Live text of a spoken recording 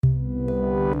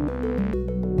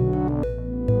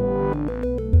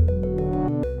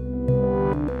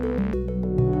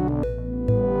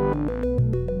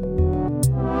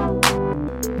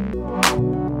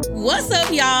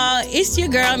It's your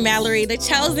girl, Mallory, the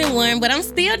chosen one, but I'm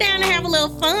still down to have a little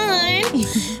fun.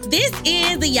 This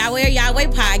is the Yahweh or Yahweh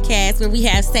podcast, where we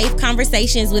have safe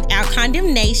conversations without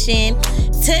condemnation.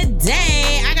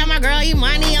 Today, I got my girl,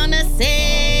 Imani, on the set.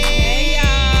 Hey,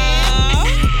 y'all.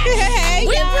 Hey,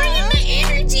 We're bringing the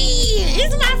energy.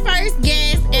 It's my first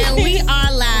guest, and we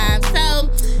are live. So,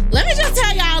 let me just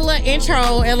tell y'all a little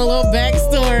intro and a little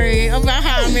backstory about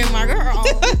how I met my girl.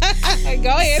 Go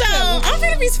ahead. So, I'm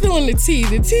gonna be spilling the tea.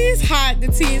 The tea is hot. The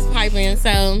tea is piping.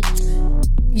 So,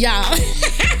 y'all. I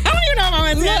don't even know if I'm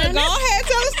gonna tell Go ahead,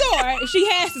 tell the story. She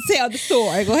has to tell the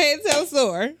story. Go ahead and tell the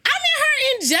story. I met her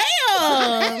in jail.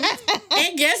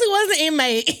 And guess who was the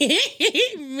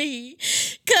inmate? Me.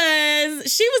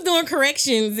 Because she was doing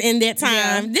corrections in that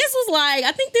time. Yeah. This was like,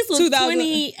 I think this was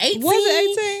 2018. Was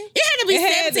it 18? It had to be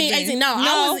 17, 18. No,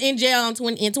 I was in jail in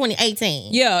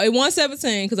 2018. Yeah, it was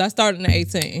 17 because I started in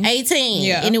 18. 18.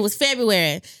 Yeah. And it was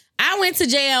February. I went to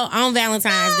jail on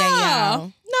Valentine's Day,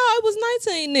 y'all. No, it was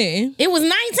 19 then. It was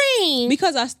 19.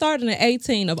 Because I started in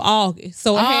 18 of August.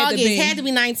 So it had to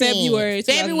be 19. February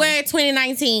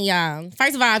 2019, y'all.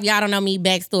 First of all, if y'all don't know me,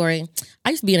 backstory. I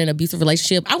used to be in an abusive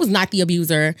relationship. I was not the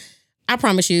abuser. I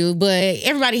promise you, but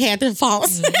everybody had their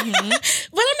faults. Mm-hmm.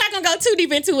 But I'm not going to go too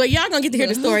deep into it. Y'all going to get to hear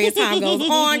the story as time goes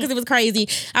on because it was crazy.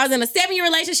 I was in a 7-year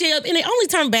relationship and it only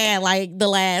turned bad like the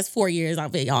last 4 years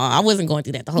of it, y'all. I wasn't going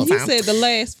through that the whole time. You said the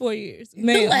last 4 years.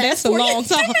 Man, that's a long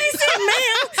time. Ma'am, look,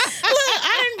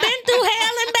 I done been through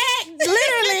hell and back,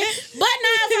 literally. But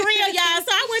no, for real, y'all.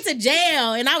 So I went to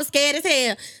jail and I was scared as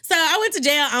hell. So I went to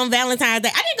jail on Valentine's Day.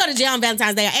 I didn't go to jail on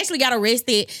Valentine's Day. I actually got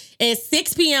arrested at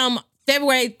 6 p.m.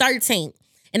 February 13th.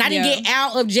 And I didn't get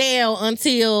out of jail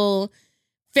until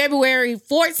February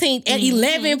 14th at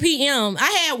 11 p.m.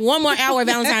 I had one more hour of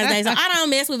Valentine's Day. So I don't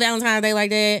mess with Valentine's Day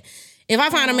like that. If I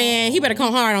find a man, he better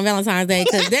come hard on Valentine's Day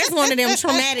because that's one of them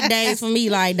traumatic days for me.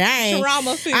 Like, dang.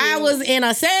 Trauma-filled. I was in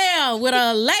a cell with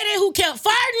a lady who kept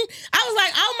farting. I was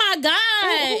like, oh my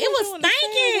God. It was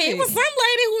stinking. It was some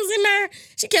lady who was in there.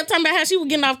 She kept talking about how she was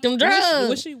getting off them drugs.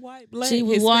 Was she white, black? She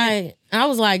was white. I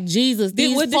was like, Jesus,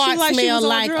 these farts smell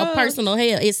like a personal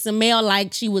hell. It smelled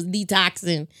like she was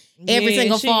detoxing every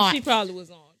single fart. She probably was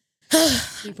on.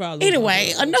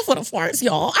 Anyway, enough of the farts,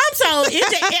 y'all. I'm so every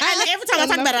time I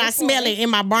talk about it, I smell it in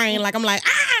my brain. Like I'm like,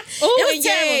 it was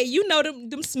terrible. You know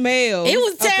them smells. It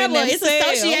was terrible. It's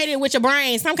associated with your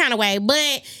brain some kind of way. But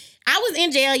I was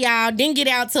in jail, y'all. Didn't get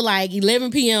out till like 11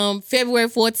 p.m. February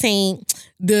 14th.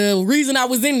 The reason I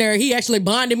was in there, he actually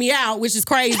bonded me out, which is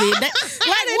crazy. Did I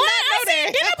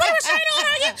put a restraint on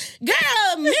you?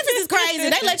 Girl, Memphis is crazy.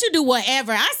 They let you do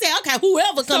whatever. I said, okay,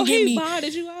 whoever come get me.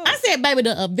 Bonded you out. I said, baby,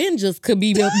 the Avengers could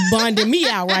be bonding me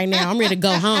out right now. I'm ready to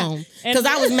go home. Because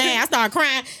I was mad. I started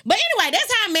crying. But anyway,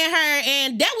 that's how I met her.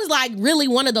 And that was like really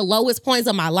one of the lowest points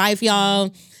of my life,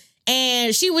 y'all.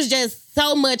 And she was just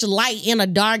so much light in a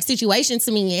dark situation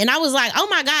to me. And I was like, oh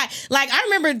my God. Like, I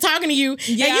remember talking to you.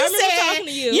 Yeah, and I remember talking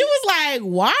to you. You was like,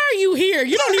 why are you here?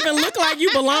 You don't even look like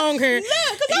you belong here.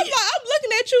 Look, because I'm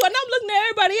looking at you and I'm looking at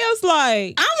everybody else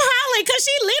like. I'm hollering because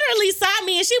she literally saw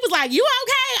me and she was like, you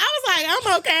okay? I was like, I'm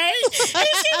okay. And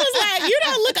she was like, you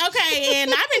don't look okay.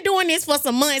 And I've been doing this for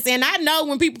some months and I know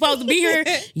when people supposed to be here,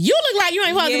 you look like you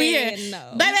ain't supposed to be here.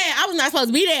 No. Baby, I was not supposed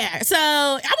to be there. So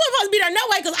I wasn't supposed to be there no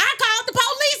way because I called the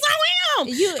police on him.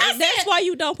 That's why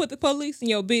you don't put the police in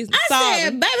your business. I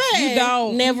said, baby, you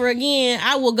don't. Never again.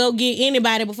 I will go get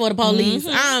anybody before the police.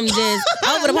 Mm-hmm. I'm just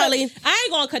over the police. I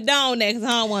ain't gonna condone that because I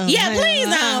don't want. Yeah, please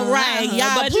don't. Right,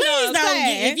 y'all. But please don't.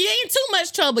 If you ain't too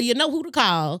much trouble, you know who to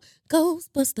call.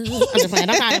 Ghostbusters. I'm just playing.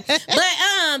 But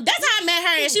that's how I met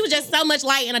her, and she was just so much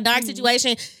light in a dark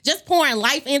situation, just pouring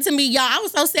life into me, y'all. I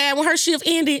was so sad when her shift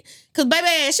ended, cause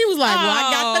baby, she was like, "Well,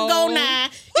 I got to go now."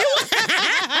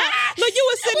 Look, you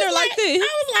was sitting there like this.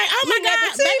 I was like, "Oh my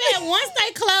God, baby!" Once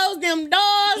they closed them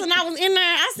doors, and I was in there,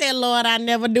 I said, "Lord, I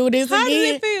never do this again." How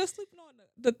did it feel sleeping on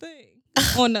the thing? I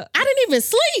didn't even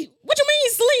sleep. What you mean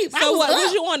sleep? So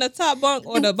was you on the top bunk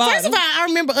or the bottom? First of all, I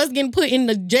remember us getting put in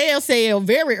the jail cell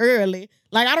very early.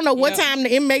 Like, I don't know what time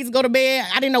the inmates go to bed.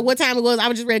 I didn't know what time it was. I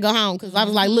was just ready to go home because I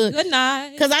was like, look. Good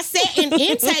night. Because I sat in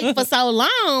intake for so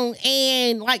long.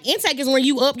 And, like, intake is when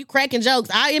you cracking jokes.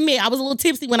 I admit, I was a little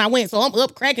tipsy when I went. So I'm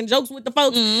up cracking jokes with the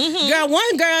folks. Mm-hmm. Girl,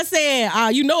 one girl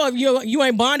said, you know, if you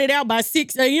ain't bonded out by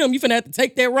 6 a.m., you finna have to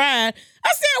take that ride.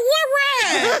 I said, what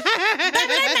ride?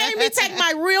 Baby, they made me take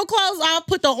my real clothes off,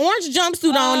 put the orange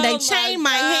jumpsuit on. They chained my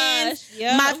hands,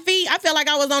 my feet. I felt like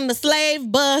I was on the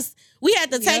slave bus. We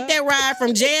had to take that ride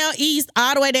from jail east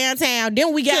all the way downtown.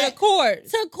 Then we got to court.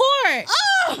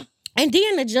 Oh! And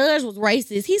then the judge was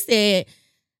racist. He said,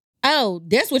 Oh,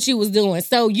 that's what you was doing.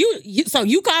 So you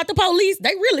called the police.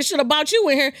 They really should have bought you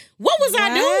in here. What was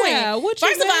I doing? What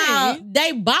First of all,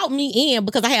 they bought me in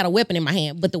because I had a weapon in my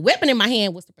hand. But the weapon in my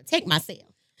hand was to protect myself.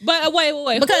 But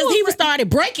wait. Because he started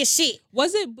breaking shit.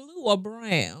 Was it blue or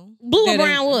brown? Blue or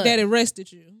brown what? That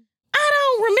arrested you. I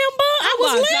don't remember. I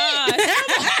was lit.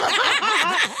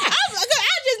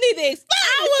 I just need to explain.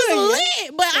 I was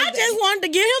lit, but I just wanted to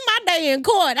give him my day in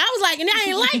court. I was like, and I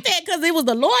ain't like that because it was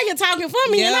the lawyer talking for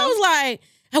me, and I was like,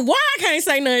 why I can't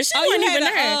say nothing? She wasn't even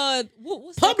there.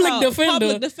 What's public defender.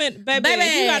 Public defender. Baby,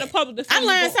 you got a public defender.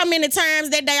 I learned so many terms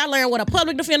that day. I learned what a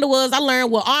public defender was. I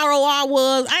learned what ROR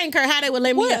was. I didn't care how they would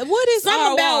let me go. What is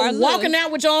something ROR? About walking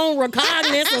out with your own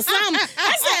recognizance or something.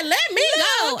 I said, let me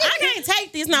go. I can't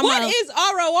take this no more. What is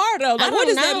ROR though? Like, what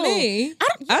does that mean? You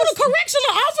a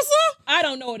correctional officer? I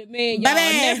don't know what it means, y'all.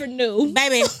 I never knew.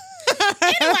 Baby.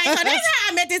 Anyway, so that's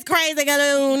how I met this crazy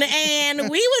galoon, and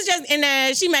we was just in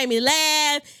there. She made me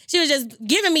laugh. She was just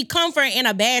giving me comfort in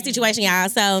a bad situation, y'all.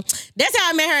 So that's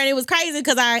how I met her, and it was crazy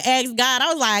because I asked God.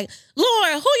 I was like,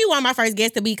 Lord, who you want my first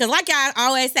guest to be? Because like y'all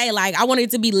always say, like I wanted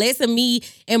it to be less of me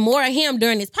and more of him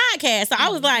during this podcast. So I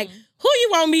was like, who you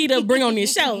want me to bring on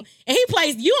this show? And he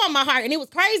placed you on my heart. And it was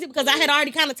crazy because I had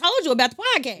already kind of told you about the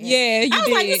podcast. Yeah, I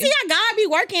was like, you see how God be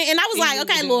working? And I was like,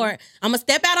 okay, Lord, I'm going to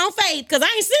step out on faith because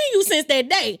I ain't seen you since that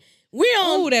day. We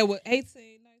on... Ooh, that was 18, 19.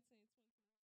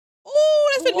 Ooh,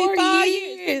 that's going to be 5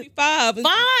 years. 5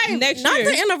 next year. Not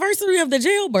the anniversary of the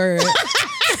jailbird.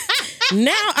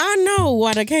 Now I know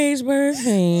what a cage bird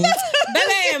sings.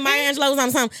 Baby, Maya Angelou was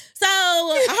on something. So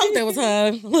I hope that was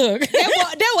her. Look.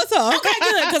 That was her. Okay,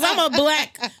 good, because I'm a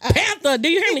Black Panther. Do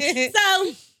you hear me?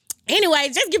 So anyway,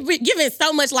 just giving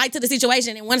so much light to the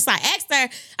situation. And once I asked her,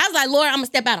 I was like, Lord, I'm going to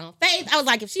step out on faith. I was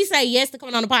like, if she say yes to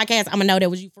coming on the podcast, I'm going to know that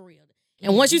was you for real.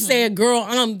 And once you said, girl,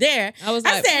 I'm there, I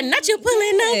said, not you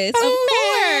pulling up on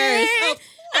me.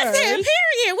 I said, period.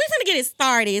 We're going to get it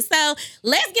started. So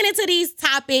let's get into these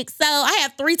topics. So I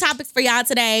have 3 topics for y'all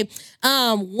today.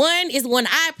 One is one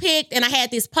I picked, and I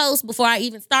had this post before I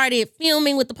even started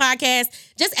filming with the podcast,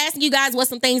 just asking you guys what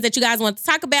some things that you guys want to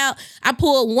talk about. I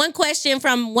pulled one question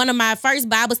from one of my first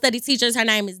Bible study teachers. Her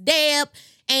name is Deb.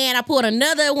 And I pulled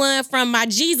another one from my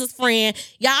Jesus friend.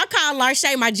 Y'all, I call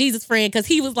Larshay my Jesus friend because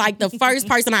he was like the first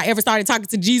person I ever started talking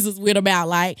to Jesus with about.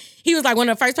 Like, he was like one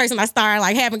of the first person I started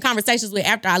like having conversations with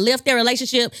after I left their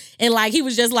relationship. And like, he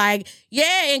was just like,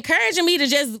 yeah, encouraging me to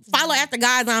just follow after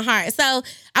God's own heart. So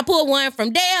I pulled one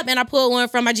from Deb and I pulled one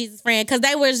from my Jesus friend because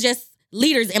they were just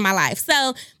leaders in my life.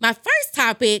 So my first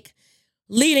topic,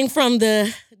 leading from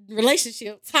the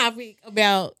relationship topic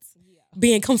about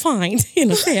being confined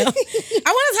in a cell. I want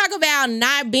to talk about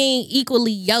not being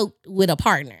equally yoked with a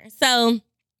partner. So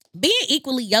being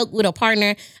equally yoked with a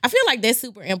partner, I feel like that's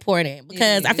super important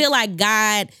because I feel like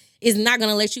God is not going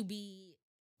to let you be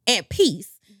at peace.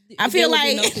 I feel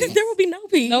like there will be no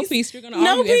peace. No peace. You're going to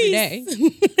argue every day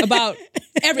about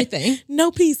everything.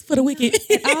 No peace for the wicked.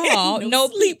 At all. No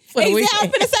sleep for the wicked. I'm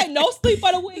going to say no sleep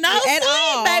for the wicked. No sleep,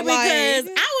 all, baby, because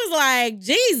I was like,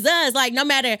 Jesus, like no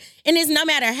matter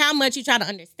how much you try to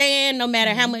understand, no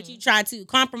matter how much you try to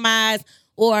compromise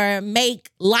or make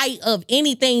light of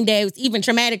anything that was even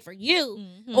traumatic for you,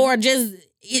 or just...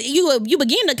 You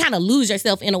begin to kind of lose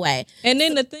yourself in a way. And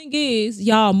then the thing is,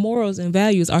 y'all morals and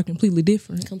values are completely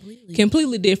different.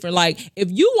 Completely different. Like,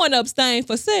 if you want to abstain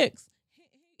for sex,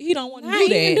 he don't want to do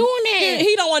that. Doing that.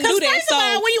 He don't want to do that. First of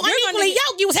all, when you unequally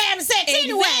yoked, you was having sex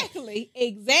anyway.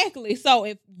 Exactly. So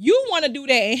if you want to do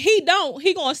that and he don't,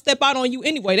 he gonna step out on you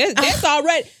anyway. That's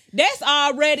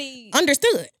already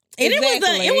understood. And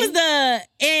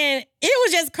it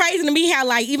was just crazy to me how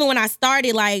like even when I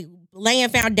started like laying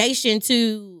foundation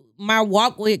to my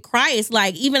walk with Christ,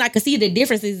 like even I could see the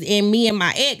differences in me and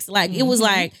my ex. Like it was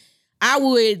like I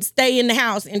would stay in the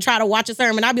house and try to watch a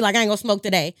sermon. I'd be like, I ain't gonna smoke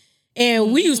today.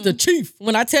 And we used to chief.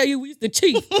 When I tell you we used to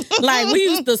chief, like we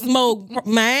used to smoke,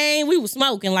 man, we was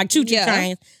smoking like choo-choo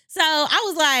trains. So I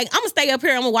was like, I'm gonna stay up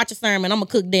here, I'm gonna watch a sermon, I'm gonna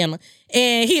cook dinner.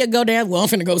 And he'd go down, well, I'm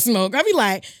finna go smoke. I'd be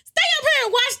like, stay up here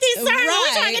and watch these sermons.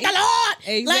 We're trying to get the Lord.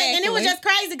 Exactly. Like, and it was just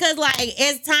crazy because like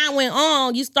as time went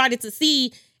on, you started to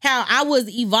see how I was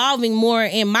evolving more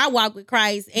in my walk with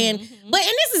Christ. And but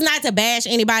this is not to bash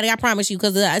anybody, I promise you,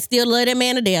 because I still love that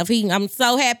man to death. I'm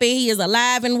so happy he is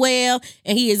alive and well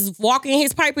and he is walking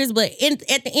his purpose. But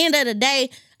at the end of the day,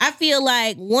 I feel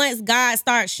like once God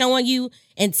starts showing you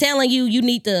and telling you you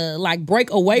need to like break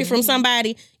away from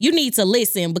somebody, you need to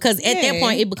listen because at that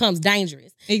point it becomes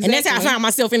dangerous. Exactly. And that's how I found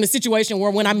myself in the situation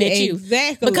where when I met you.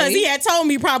 Exactly. Because he had told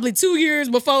me probably 2 years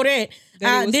before that,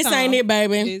 this ain't it,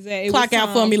 baby. Clock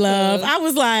out for me, love. I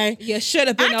was like, you should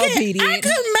have been obedient. I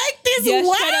couldn't make this You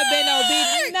word. should have been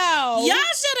obedient. No.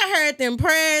 Y'all should have heard them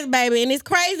prayers, baby. And it's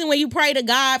crazy when you pray to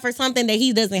God for something that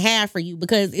he doesn't have for you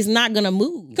because it's not going to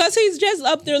move. Because he's just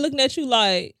up there looking at you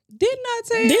like, didn't I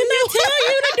tell you to do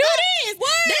this? What?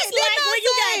 That's Didn't like I when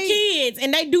you say? got kids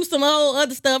and they do some whole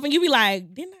other stuff and you be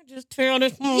like, didn't I just tell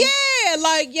this?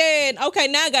 Okay,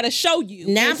 now I got to show you.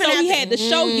 Now And so he had to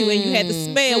show you, and you had to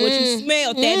smell what you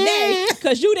smelled that day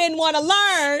because you didn't want to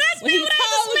learn when he told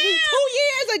you 2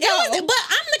 years ago. But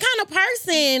I'm the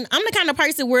kind of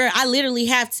person where I literally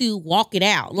have to walk it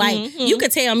out. Like, you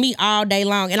could tell me all day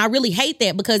long, and I really hate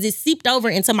that because it seeped over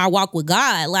into my walk with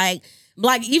God.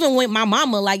 Like even with my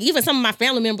mama, like even some of my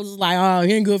family members was like, oh,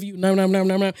 he ain't good for you. No. I'm like,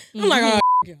 oh,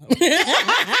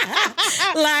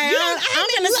 like I'm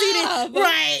gonna see this.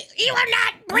 Right. You are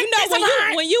not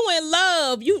When you in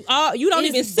love, you don't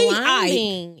even see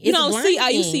Ike. You don't see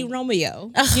Ike, you see Romeo.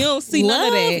 You don't see none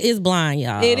of that. It's blind,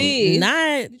 y'all. It is.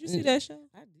 Did you see that show?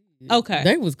 Okay.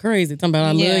 They was crazy. Talking about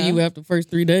I love you after the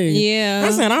first 3 days. Yeah.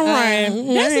 I said, all right.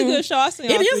 That's a good show. I seen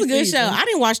It is a good show. I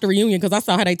didn't watch the reunion because I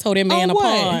saw how they tore that man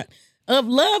apart. Of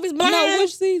Love is Blind. No,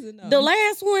 which season? No. The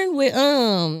last one with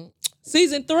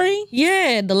Season 3?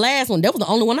 Yeah, the last one. That was the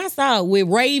only one I saw with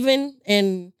Raven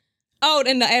and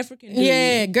and the African dude.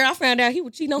 Yeah, girl, I found out he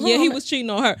was cheating on her. Yeah, he was cheating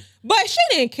on her. But she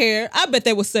didn't care. I bet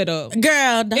they was set up.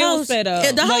 Girl, the whole set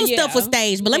up. The whole stuff was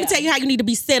staged. But let me tell you how you need to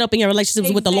be set up in your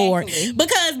relationships with the Lord.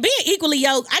 Because being equally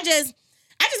yoked, I just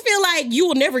feel like you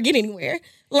will never get anywhere.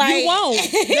 Like, you won't.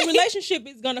 The relationship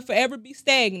is gonna forever be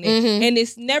stagnant, and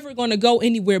it's never gonna go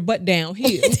anywhere but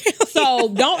downhill. So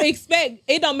don't expect.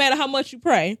 It don't matter how much you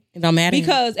pray. It don't matter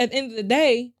because at the end of the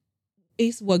day,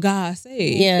 it's what God said.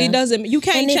 Yeah, it doesn't. You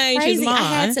can't change his mind.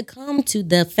 I had to come to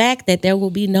the fact that there will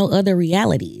be no other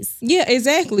realities. Yeah,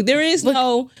 exactly. There is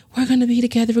no. We're gonna be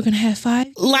together. We're gonna have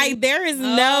 5. Like there is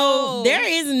there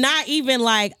is not even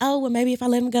like, oh well, maybe if I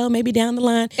let him go, maybe down the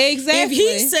line. Exactly. If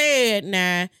he said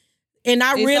nah. And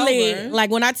I really, like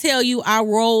when I tell you I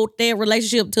rolled that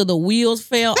relationship till the wheels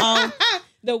fell off.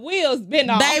 The wheels been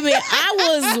off. Baby, I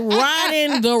was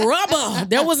riding the rubber.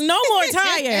 There was no more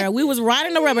tire. We was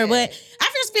riding the rubber. But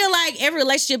I just feel like every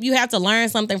relationship you have to learn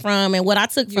something from. And what I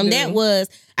took from that was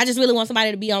I just really want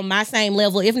somebody to be on my same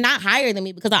level, if not higher than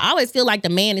me, because I always feel like the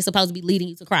man is supposed to be leading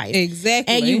you to Christ.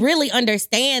 Exactly. And you really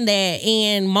understand that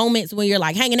in moments when you're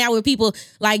like hanging out with people,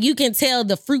 like you can tell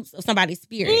the fruits of somebody's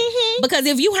spirit. Because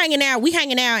if you we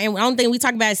hanging out and the only thing we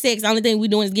talk about is sex, the only thing we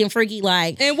doing is getting freaky,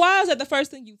 like. And why is that the first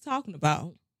thing you talking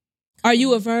about? Are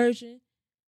you a virgin?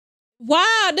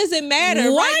 Why does it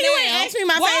matter? Why you ain't ask me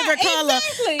my favorite color?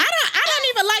 Exactly. I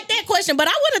don't even like that question, but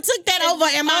I would have took that over.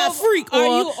 Am I a freak?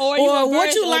 Or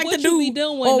what you like to do?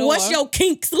 Or what's your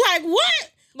kinks? Like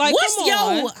what? Like, what's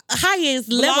your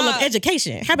highest level of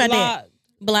education? How about that?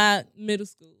 Block. Middle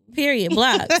school. Period.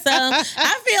 Block. So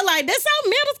I feel like that's so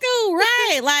middle school,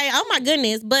 right? Like, oh my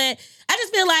goodness. But I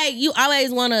just feel like you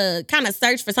always want to kind of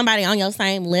search for somebody on your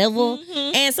same level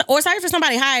or search for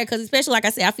somebody higher. Because especially, like I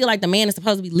said, I feel like the man is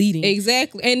supposed to be leading.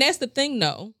 Exactly. And that's the thing,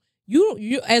 though.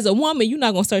 You as a woman, you're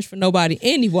not gonna search for nobody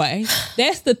anyway.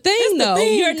 That's the thing, though.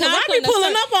 You're not. I be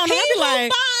pulling up on him. He who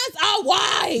finds a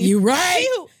wife. You right.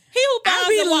 He who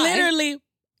finds a wife. Literally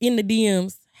in the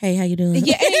DMs. Hey, how you doing?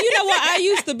 Yeah, and you know what? I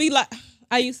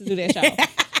used to do that, y'all.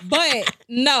 But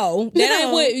no, that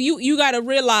ain't what you gotta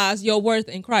realize your worth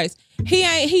in Christ.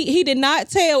 He did not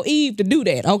tell Eve to do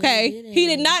that, okay? He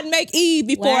did not make Eve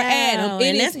before Adam.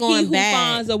 It is he who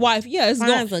finds a wife. Yeah,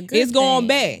 it's going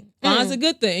back. Finds a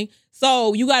good thing.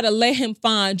 So you gotta let him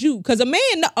find you. Cause a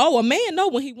man know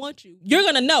when he wants you. You're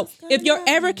gonna know. If you're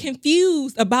ever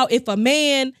confused about if a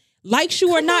man likes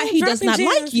you or not, he does not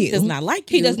like you. He does not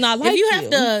like you. He does not like you. If you have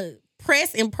to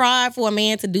press and prod for a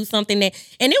man to do something and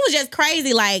it was just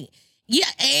crazy, like, yeah,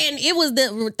 and it was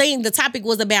the topic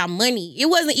was about money. It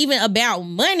wasn't even about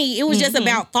money. It was just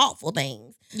about thoughtful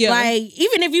things. Yeah. Like,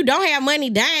 even if you don't have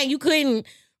money, dang, you couldn't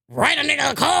write a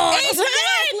nigga a card. Exactly.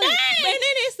 And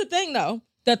then it's the thing, though.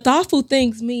 The thoughtful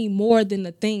things mean more than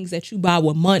the things that you buy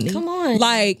with money. Come on.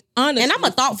 Like, honestly. And I'm a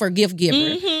thoughtful gift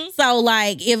giver. So,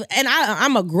 like,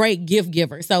 I'm a great gift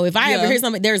giver. So, if I ever hear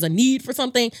something, there's a need for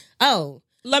something,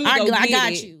 let me go I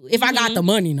got you. If I got the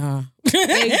money, nah.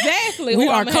 Exactly. We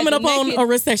are coming up on a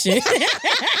recession. If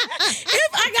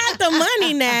I got the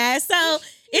money now. So,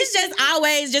 it's just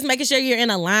always just making sure you're in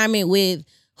alignment with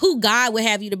who God would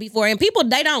have you to be for. And people,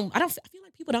 I feel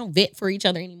like people people don't vet for each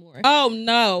other anymore. Oh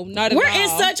no, not at all. We're in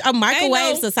such a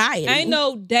microwave society. Ain't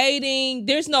no dating.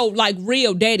 There's no like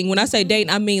real dating. When I say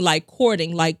dating, I mean like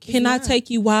courting. Like, can I take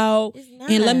you out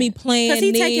and let me plan this?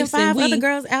 Because he taking 5 other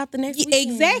girls out the next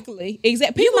weekend. Exactly.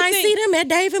 You might see them at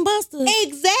Dave and Buster's.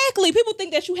 Exactly. People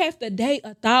think that you have to date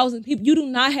 1,000 people. You do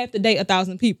not have to date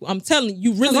 1,000 people. I'm telling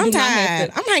you, you really do not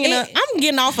have to. I'm hanging up. I'm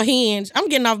getting off a Hinge. I'm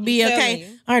getting off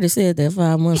BLK. I already said that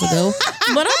 5 months ago.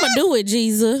 But I'm going to do it,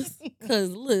 Jesus.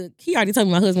 Because look, he already told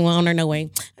me my husband won't on there no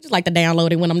way. I just like to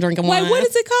download it when I'm drinking wine. Wait, what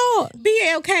is it called?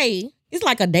 BLK. It's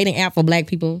like a dating app for black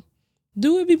people.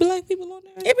 Do it be black people on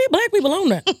there? It be black people on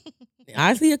there.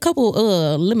 I see a couple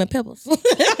lemon peppers. But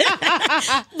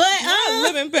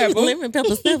lemon peppers. Lemon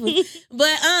pepper stuffers.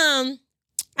 But I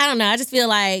don't know. I just feel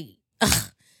like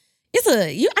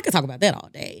I could talk about that all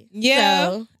day. Yeah.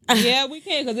 So, yeah, we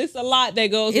can, because it's a lot that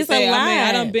goes it's to say. a lot. I mean,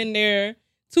 I done been there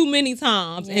too many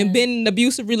times and been in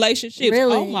abusive relationships.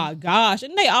 Really? Oh my gosh.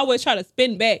 And they always try to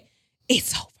spin back.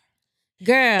 It's over.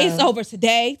 Girl. It's over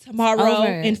today, tomorrow,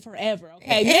 and forever.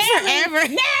 Okay. Forever.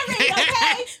 Married,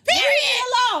 okay? Period.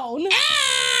 Alone.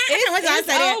 It's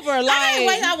over. Like, I can't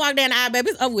wait till I walk down the aisle, baby.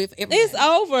 It's over with. It's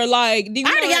over. Like, I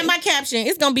already got my caption.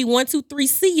 It's gonna be 123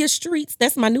 Sia Streets.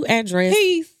 That's my new address.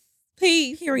 Peace.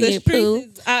 Period. The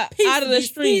streets is out of the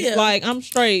streets. Still. Like, I'm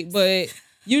straight, but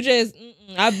you just,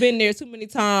 I've been there too many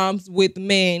times with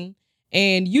men,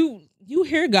 and you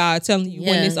hear God telling you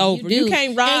when it's over. You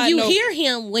can't ride. And you hear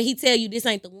him when he tell you this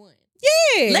ain't the one.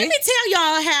 Yeah. Let me tell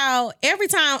y'all how every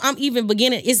time I'm even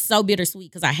beginning, it's so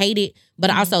bittersweet because I hate it, but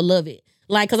I also love it.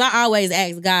 Like, because I always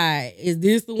ask God, is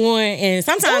this the one? And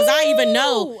sometimes I even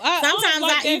know. Sometimes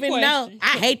I even know.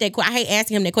 I hate that question. I hate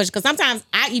asking him that question because sometimes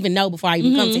I even know before I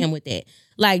even come to him with that.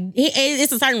 Like,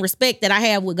 it's a certain respect that I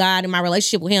have with God and my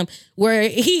relationship with him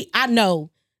where I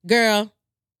know, girl,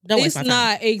 don't waste my time.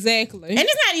 It's not, exactly. And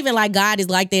it's not even like God is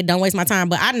like that, don't waste my time,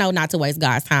 but I know not to waste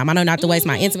God's time. I know not to waste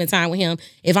my intimate time with him.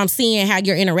 If I'm seeing how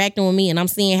you're interacting with me and I'm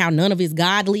seeing how none of it's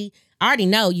godly, I already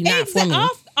know you're not for me.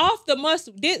 Off the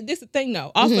muscle, this the thing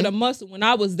though, off of the muscle, when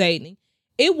I was dating,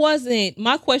 it wasn't,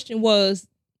 my question was,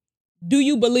 do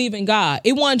you believe in God?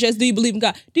 It wasn't just, do you believe in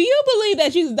God? Do you believe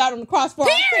that Jesus died on the cross for our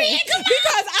sins?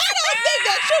 Because I don't think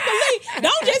that you believe.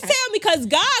 Don't just tell me, because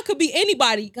God could be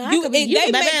anybody.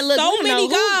 They make so many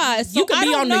gods. So you could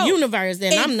be on the universe,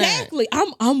 then exactly.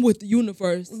 I'm with the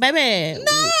universe. Baby.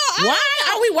 No. Why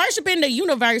are we worshiping the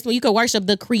universe when you could worship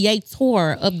the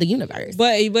creator of the universe?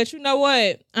 But you know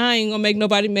what? I ain't gonna make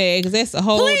nobody mad, because that's a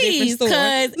whole different story.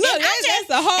 Look, that's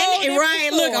a whole different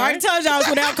Ryan, story. look, I already told y'all it's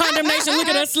without condemnation. Look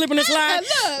at us slipping and sliding.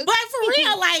 But for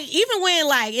real, like, even when,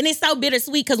 like, and it's so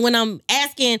bittersweet because when I'm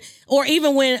asking, or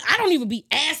even when I don't even be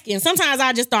asking, sometimes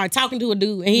I just start talking to a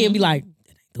dude and he'll be like,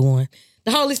 that ain't the one.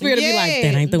 The Holy Spirit will be like,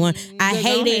 that ain't the one. I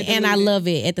hate it and I love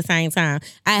it at the same time.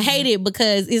 I hate it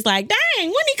because it's like, dang,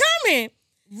 when he coming?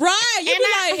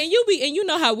 Right. And you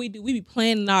know how we do. We be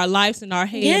planning our lives in our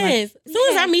head. Yes. As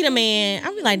soon as I meet a man,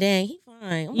 I'll be like, dang, he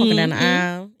fine. I'm walking down the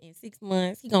aisle. 6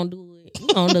 months, he gonna do it. He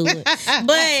gonna do it.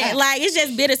 But like, it's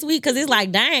just bittersweet because it's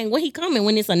like, dang, when he coming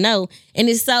when it's a no? And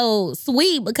it's so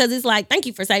sweet because it's like, thank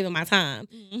you for saving my time.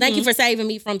 Thank you for saving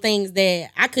me from things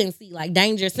that I couldn't see, like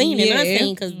danger seen and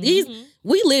unseen. Because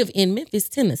we live in Memphis,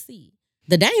 Tennessee.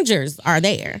 The dangers are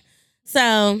there.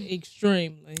 So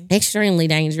extremely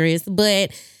dangerous.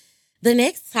 But the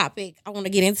next topic I want to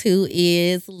get into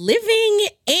is living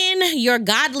in your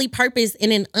godly purpose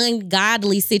in an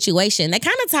ungodly situation. That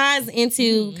kind of ties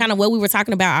into kind of what we were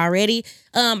talking about already.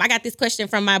 I got this question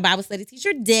from my Bible study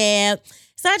teacher, Deb.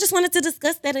 So I just wanted to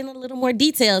discuss that in a little more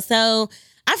detail. So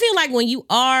I feel like when you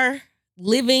are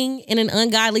living in an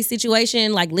ungodly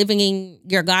situation, like living in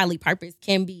your godly purpose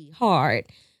can be hard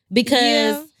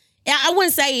because I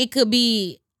wouldn't say it could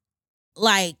be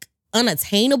like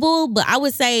unattainable, but I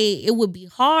would say it would be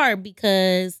hard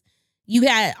because you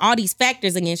got all these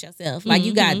factors against yourself. Like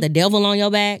you got the devil on your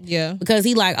back. Yeah. Because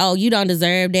he like, oh, you don't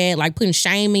deserve that. Like putting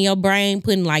shame in your brain,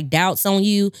 putting like doubts on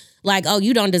you. Like, oh,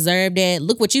 you don't deserve that.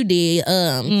 Look what you did.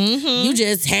 You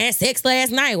just had sex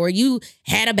last night, or you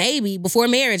had a baby before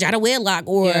marriage out of wedlock,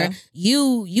 or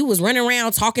you was running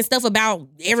around talking stuff about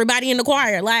everybody in the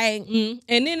choir. Like, and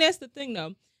then that's the thing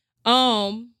though.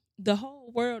 The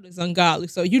whole world is ungodly,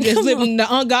 so you just live in the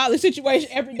ungodly situation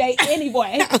every day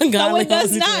anyway. So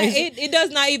it does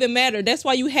not even matter. That's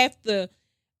why you have to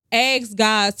ask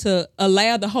God to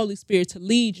allow the Holy Spirit to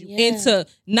lead you and to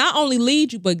not only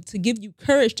lead you, but to give you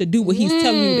courage to do what He's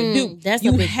telling you to do.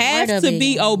 You have to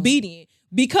be obedient,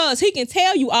 because He can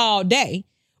tell you all day,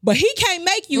 But he can't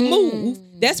make you move.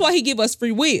 That's why he give us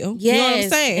free will. Yes. You know what I'm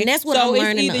saying? And that's what I'm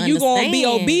learning to So it's either you going to be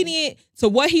understand. obedient to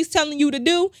what he's telling you to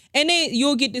do, and then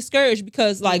you'll get discouraged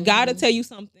because like God will tell you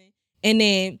something, and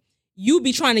then you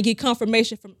be trying to get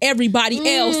confirmation from everybody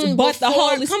else but the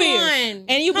Holy come Spirit. on.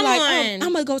 And you be Come like, on.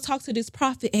 I'm going to go talk to this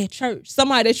prophet at church.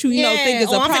 Somebody that you know think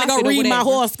is a I'm prophet finna go read or my whatever.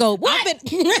 horoscope. What?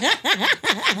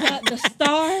 What the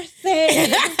star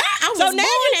said. I was So born now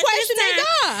you at this questioning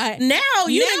time. God. Now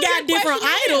you Now done got you're different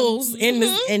questioning idols him. in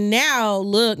this, and now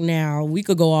look, now we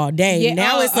could go all day. Yeah,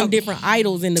 now it's some different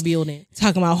idols in the building.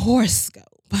 Talking about horoscope.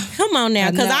 Come on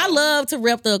now, because I know. love to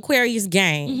rep the Aquarius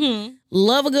game. Mm-hmm.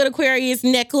 Love a good Aquarius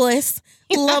necklace.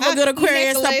 Love a good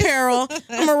Aquarius Necklace. apparel.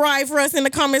 I'm gonna write for us in the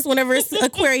comments whenever it's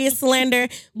Aquarius slander.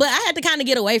 But I had to kind of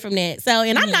get away from that. So,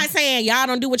 and I'm not saying y'all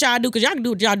don't do what y'all do, because y'all can do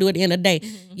what y'all do at the end of the day.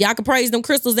 Y'all can praise them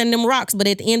crystals and them rocks, but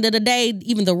at the end of the day,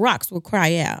 even the rocks will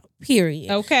cry out.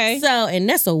 Period. Okay. So, and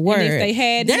that's a word. they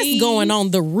had that's needs. going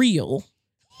on the real.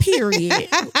 Period.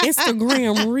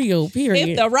 Instagram real. Period.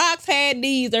 If the rocks had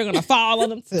these, they're gonna fall on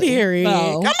them too. Period.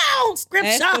 So, Come on, scripture.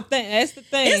 that's the thing. That's the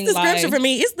thing. It's the scripture for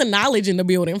me. It's the knowledge in the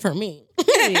building for me.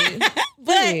 Period.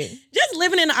 But Period. just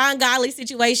living in an ungodly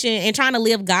situation and trying to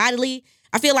live godly,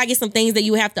 I feel like it's some things that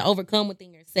you have to overcome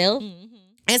within yourself,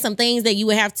 and some things that you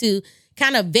would have to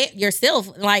kind of vet yourself,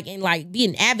 and be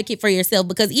an advocate for yourself,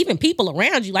 because even people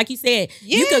around you, like you said,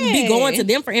 you could be going to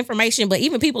them for information, but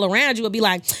even people around you will be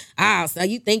like, so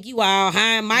you think you all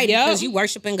high and mighty because you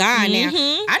worshiping God now.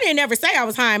 I didn't ever say I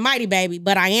was high and mighty, baby,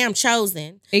 but I am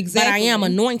chosen. Exactly. But I am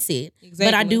anointed.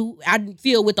 Exactly. But I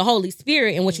feel with the Holy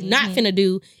Spirit, and what you're not finna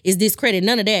do is discredit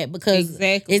none of that, because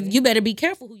you better be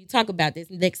careful who you talk about this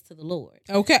next to the Lord.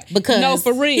 Okay. Because no,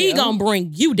 for real. He gonna bring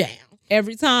you down.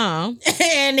 Every time.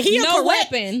 And he'll No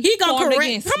correct. weapon He gonna formed correct.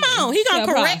 against Come me on, he gonna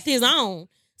shall correct prosper. his own.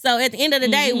 So at the end of the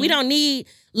day, we don't need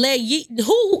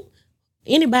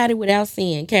anybody without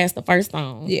sin cast the first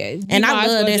stone. Yeah. And I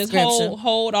love that just scripture.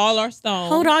 Hold all our stones.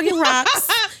 Hold all your rocks.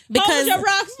 Because, Hold your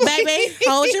rocks, baby,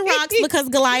 hold your rocks, because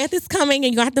Goliath is coming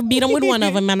and you're going to have to beat him with one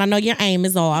of them. And I know your aim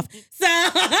is off. So,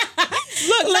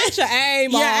 Look, let your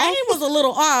aim your off. aim was a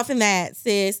little off in that,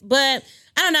 sis. But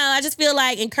I don't know. I just feel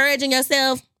like encouraging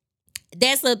yourself,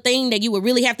 that's a thing that you would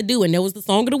really have to do. And there was the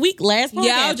song of the week last podcast.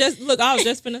 Yeah, I was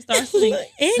just finna start singing.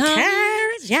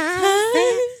 Encourage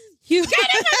yourself. You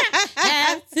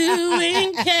Have to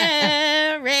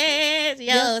encourage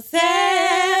yourself.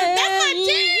 That's my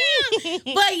jam.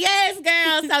 But yes,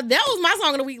 girl. So that was my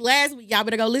song of the week last week. Y'all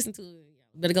better go listen to it.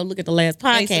 Better go look at the last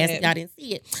podcast if y'all didn't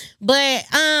see it. But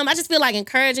I just feel like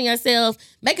encouraging yourself,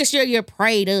 making sure you're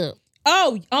prayed up.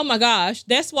 Oh my gosh.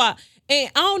 That's why. And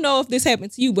I don't know if this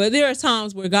happened to you, but there are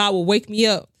times where God will wake me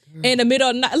up in the middle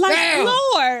of the night. Like, Girl.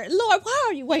 Lord, why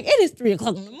are you waking? It is 3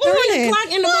 o'clock in the morning. 3 o'clock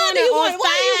in the morning or 5.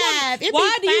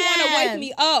 Why do you want to wake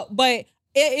me up? But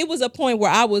it was a point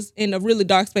where I was in a really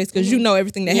dark space, because you know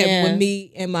everything that happened with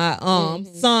me and my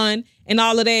son and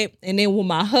all of that. And then with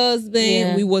my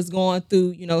husband, we was going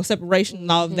through, separation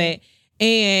and all of that.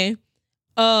 And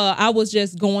I was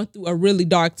just going through a really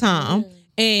dark time.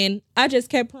 And I just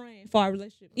kept praying for our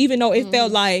relationship, even though it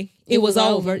felt like it was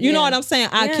over. You know what I'm saying?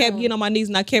 I kept getting on my knees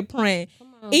and I kept praying.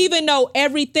 Even though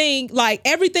everything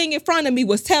in front of me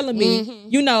was telling me,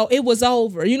 it was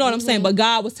over. You know what I'm saying? But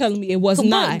God was telling me it was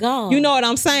not. God. You know what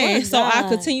I'm saying? But So I God.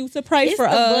 continue to pray It's for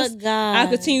the us. but God. I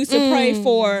continue to pray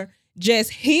for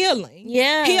just healing.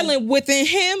 Yeah. Healing within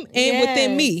him and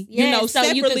within me. Yes. So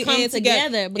you separately can come and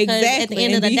together. Because at the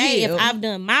end and of the be day, healed. if I've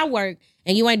done my work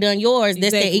and you ain't done yours,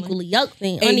 that's that equally yoked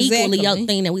thing, unequally yoked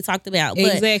thing that we talked about.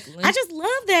 But I just love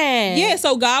that. Yeah,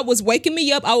 so God was waking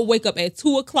me up. I would wake up at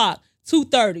 2 o'clock,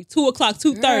 2:30, 2 o'clock,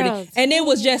 2:30. Girl, And it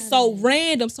was just so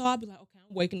random. So I'd be like, okay,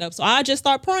 I'm waking up. So I just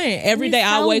start praying. Every day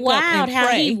I wake up and how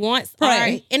pray. He wants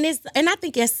Pray. and I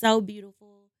think it's so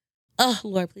beautiful. Oh,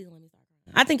 Lord, please let me start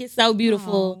crying. I think it's so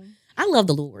beautiful. I love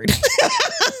the Lord.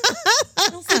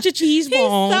 I'm such a cheese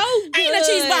ball. so I ain't a good.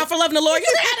 cheese ball for loving the Lord.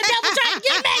 You had the devil trying to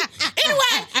get me.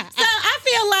 Anyway, so I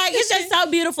feel like it's just so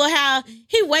beautiful how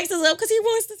he wakes us up because he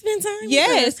wants to spend time with us.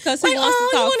 Yes, because he wants to you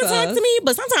talk want to to talk us. to me?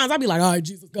 But sometimes I'll be like, all right,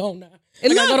 Jesus, go now. I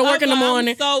Look, gotta go to work in the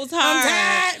morning. I'm so tired.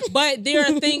 I'm tired. But there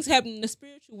are things happening in the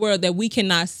spiritual world that we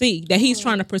cannot see, that he's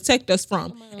trying to protect us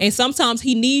from. And sometimes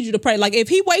he needs you to pray. Like if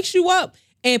he wakes you up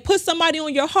and put somebody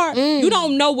on your heart, you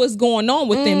don't know what's going on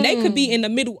with them. They could be in the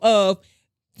middle of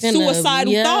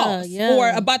suicidal thoughts or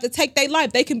about to take their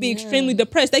life. They can be extremely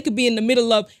depressed. They could be in the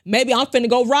middle of, maybe I'm finna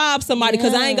go rob somebody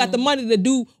because I ain't got the money to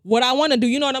do what I want to do.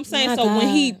 You know what I'm saying? So when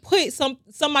he put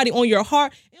somebody on your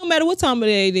heart, it don't matter what time of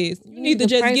day it is. You need to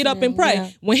just get up and pray.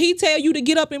 Yeah. When he tell you to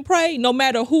get up and pray, no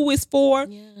matter who it's for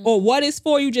or what it's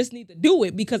for, you just need to do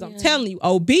it, because I'm telling you,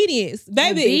 obedience,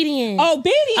 baby.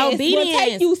 Obedience will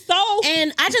take you so.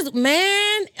 And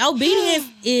obedience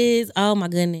is, oh my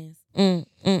goodness.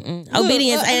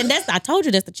 Obedience. And I told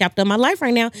you that's the chapter of my life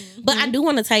right now. But I do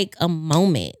want to take a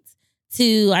moment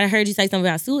I heard you say something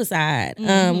about suicide.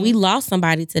 We lost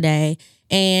somebody today,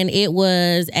 and it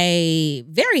was a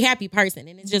very happy person.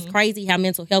 And it's just crazy how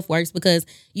mental health works, because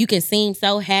you can seem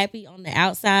so happy on the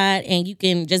outside and you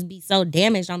can just be so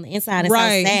damaged on the inside and so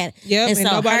sad and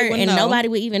so hurt, and nobody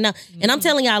would even know. And I'm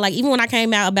telling y'all, like, even when I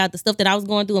came out about the stuff that I was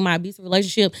going through in my abusive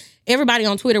relationship, everybody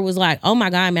on Twitter was like, oh my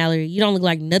God, Mallory, you don't look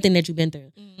like nothing that you've been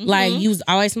through. Like, you was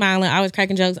always smiling, always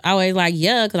cracking jokes, always like,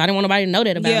 because I didn't want nobody to know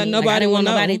that about me. Nobody I didn't want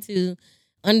know. nobody to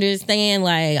understand,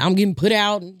 like, I'm getting put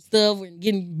out and stuff and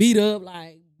getting beat up,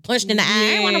 like punched in the eye. I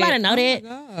didn't want nobody to know that.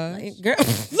 Like, girl,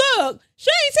 look, she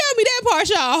ain't tell me that part,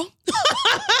 y'all.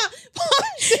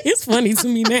 It's funny to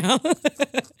me now.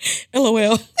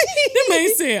 LOL. That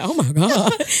man said, oh my God. Like,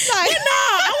 no,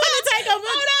 I want to take a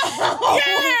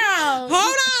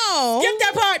Hold on. Skip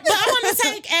that part. But I want to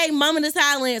take a moment of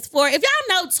silence for, if y'all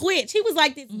know Twitch, he was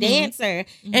like this dancer.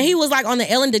 And he was like on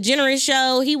the Ellen DeGeneres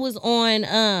show. He was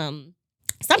on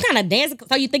some kind of dance,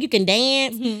 so you think you can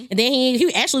dance. And then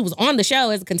he actually was on the show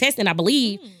as a contestant, I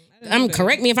believe.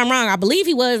 Correct me if I'm wrong. I believe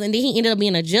he was, and then he ended up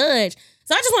being a judge.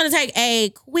 So I just want to take a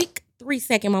quick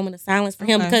 3-second moment of silence for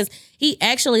him, because he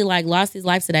actually like lost his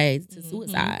life today to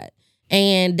suicide.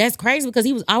 And that's crazy, because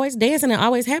he was always dancing and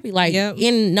always happy. Like,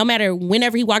 no matter,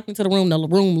 whenever he walked into the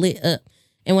room lit up.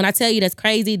 And when I tell you, that's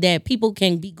crazy that people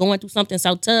can be going through something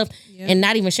so tough and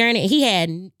not even sharing it. He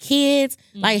had kids.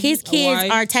 Like, his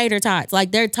kids are tater tots.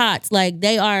 Like, they're tots. Like,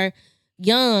 they are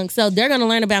young. So they're going to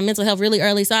learn about mental health really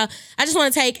early. So I just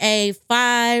want to take a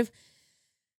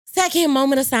 5-second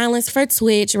moment of silence for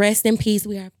Twitch. Rest in peace.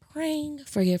 We are praying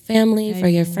for your family, for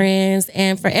your friends,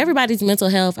 and for everybody's mental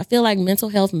health. I feel like mental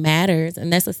health matters.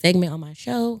 And that's a segment on my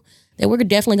show that we're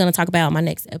definitely going to talk about in my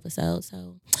next episode.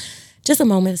 So just a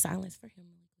moment of silence for him.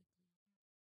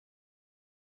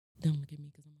 Don't look at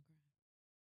me, because I'm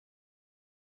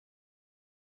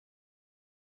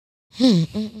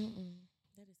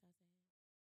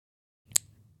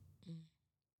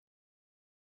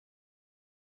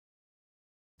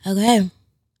gonna cry. Okay,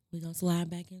 we're gonna slide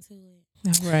back into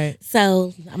it. All right.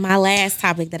 So my last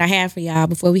topic that I have for y'all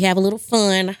before we have a little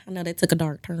fun. I know that took a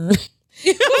dark turn.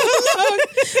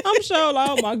 I'm sure, like,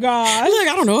 oh my God. Look,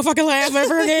 I don't know if I can laugh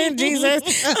ever again.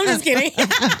 Jesus. I'm just kidding.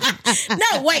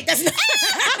 No, wait, that's not.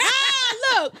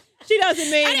 Look, she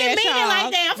doesn't mean that. I didn't mean it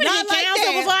like that. I'm finna get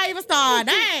canceled before I even start.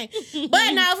 Dang.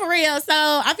 But no, for real. So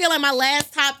I feel like my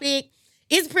last topic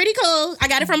is pretty cool. I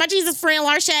got it from my Jesus friend,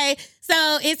 Larshay.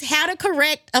 So it's how to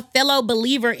correct a fellow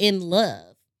believer in love.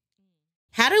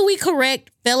 How do we correct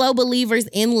fellow believers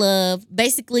in love?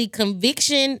 Basically,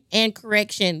 conviction and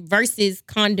correction versus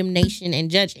condemnation and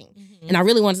judging. And I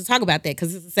really wanted to talk about that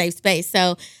because it's a safe space.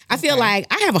 So I feel like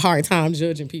I have a hard time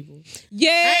judging people.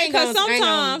 Yeah, because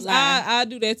sometimes I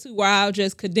do that too, where I'll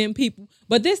just condemn people.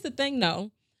 But this the thing,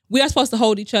 though. We are supposed to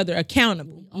hold each other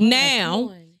accountable.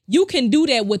 Now, you can do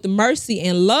that with mercy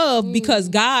and love because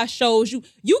God shows you.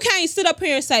 You can't sit up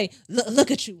here and say,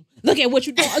 look at you. Look at what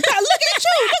you're doing. God, look at you.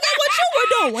 Look at what you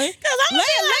were doing. Because I'm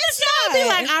be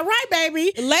like, all right,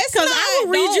 baby. Because I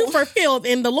will read you for filth,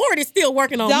 and the Lord is still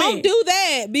working on me. Don't do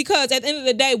that, because at the end of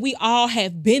the day, we all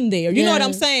have been there. You know what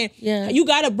I'm saying? Yeah. You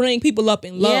got to bring people up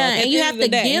in love. Yeah, and you have to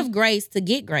give grace to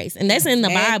get grace. And that's in the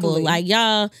Bible. Like,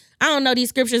 y'all, I don't know these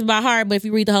scriptures by heart, but if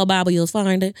you read the whole Bible, you'll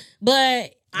find it.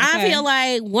 But I feel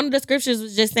like one of the scriptures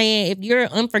was just saying, if you're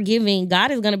unforgiving, God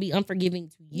is going to be unforgiving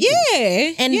to you.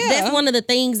 Yeah. And that's one of the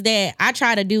things that I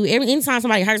try to do. Anytime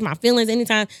somebody hurts my feelings,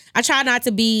 anytime, I try not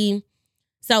to be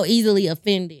so easily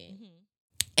offended.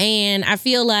 And I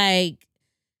feel like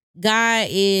God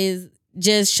is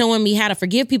just showing me how to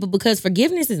forgive people, because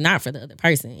forgiveness is not for the other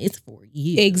person. It's for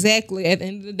you. Exactly. At the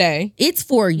end of the day. It's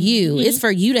for you. It's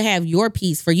for you to have your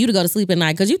peace, for you to go to sleep at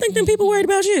night. Because you think them people worried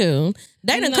about you.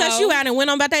 They done cuss you out and went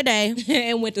on about their day.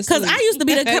 And went to sleep. Because I used to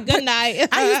be the good night.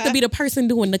 I used to be the person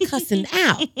doing the cussing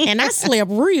out. And I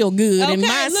slept real good in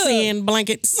my sin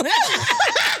blankets.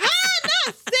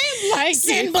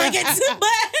 Sin blankets. But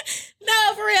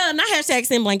no, for real. Not hashtag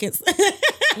sin blankets.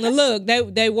 Look,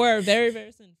 they were very,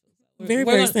 very sinful.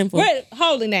 Very simple. We're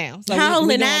holy now. So holy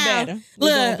we're now. doing better.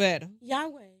 We're doing better.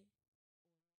 Yahweh.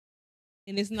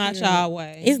 And it's not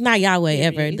Yahweh. It's not Yahweh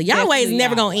ever. It's The Yahweh is definitely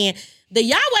never gonna Yahweh. end.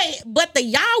 The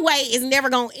Yahweh is never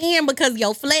gonna end because of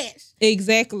your flesh.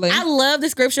 Exactly. I love the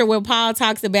scripture where Paul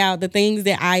talks about the things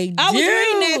that I do. was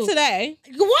reading that today.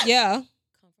 What? Yeah.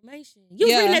 Confirmation. You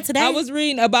was reading that today? I was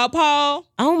reading about Paul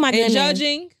Oh my goodness. and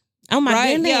judging. Oh my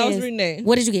Right? goodness. Yeah, I was reading that.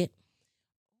 What did you get?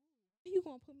 You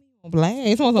gonna put me on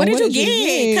blast? What did you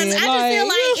get? Because I just feel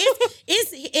like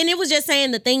it's and it was just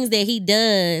saying the things that he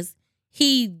does,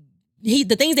 he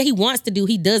the things that he wants to do,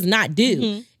 he does not do.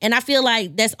 Mhm. And I feel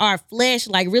like that's our flesh,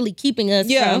 like really keeping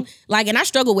us from, like, and I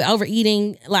struggle with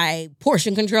overeating, like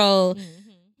portion control. Mhm.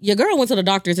 Your girl went to the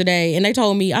doctor today and they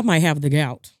told me I might have the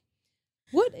gout.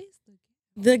 What is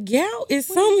The gout is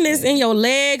something that's in your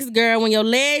legs, girl. When your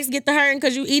legs get to hurting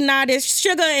because you eating all this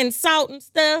sugar and salt and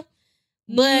stuff.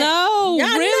 But no, y'all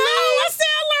really? know, I said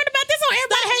I learned about this on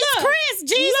Everybody Hates Chris.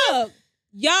 Jesus. Look,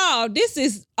 y'all, this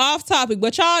is off topic,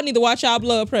 but y'all need to watch y'all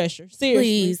blood pressure. Seriously.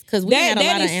 Please, because we had a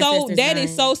lot of ancestors that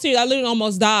is so serious. I literally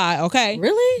almost died, okay?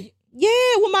 Really? Yeah,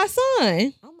 with my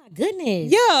son. Oh my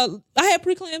goodness. Yeah, I had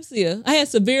preeclampsia. I had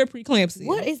severe preeclampsia.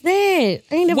 What is that?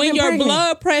 I ain't never When been your pregnant.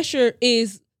 blood pressure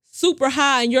is super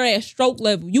high and you're at stroke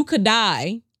level, you could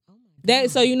die.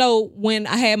 That so you know when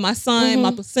I had my son,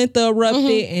 my placenta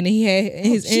erupted and he had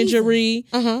his injury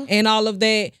and all of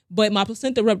that. But my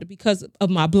placenta erupted because of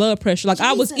my blood pressure. Like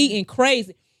I was eating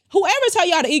crazy. Whoever tell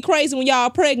y'all to eat crazy when y'all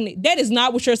are pregnant, that is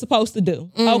not what you're supposed to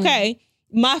do. Okay,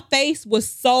 my face was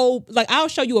so like I'll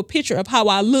show you a picture of how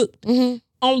I looked.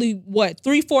 Only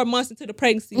 3-4 months into the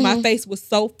pregnancy, my face was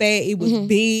so fat. It was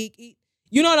big.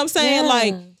 You know what I'm saying? Yeah.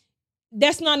 Like.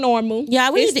 That's not normal. Yeah,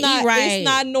 we need to eat right. It's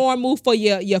not normal for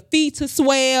your feet to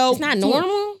swell. It's not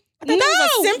normal? I thought that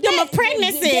was a symptom of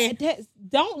pregnancy.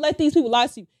 Don't let these people lie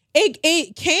to you.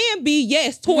 It can be,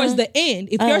 yes, towards the end.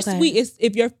 If your sweet is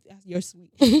if your sweet.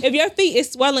 If your feet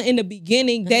is swelling in the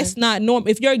beginning, that's not normal.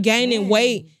 If you're gaining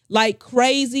weight like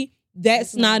crazy,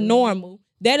 that's not normal.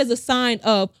 That is a sign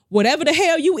of whatever the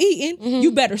hell you eating,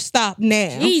 you better stop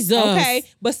now. Jesus. Okay?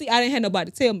 But see, I didn't have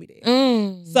nobody tell me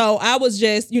that. So I was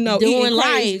just, doing eating life.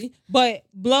 crazy. But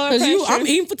blood pressure. I'm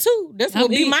eating for two. That's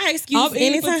would be my excuse. I'm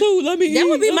eating anytime. for two. Let me That eat.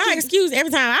 would be my excuse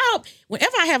every time. I hope,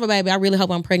 whenever I have a baby, I really hope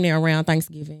I'm pregnant around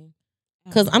Thanksgiving.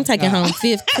 Because I'm taking home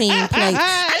 15 plates.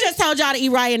 I just told y'all to eat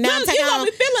right, and now I'm Look, taking you home.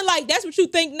 gonna be feeling like that's what you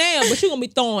think now, but you're gonna be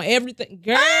throwing everything.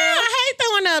 Girl. I hate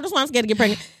throwing up. That's why I'm scared to get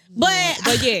pregnant.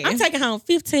 But yeah. I'm taking home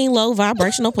 15 low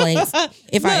vibrational plates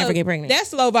if I ever get pregnant.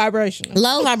 That's low vibrational.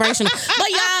 Low vibrational. But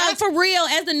y'all, for real,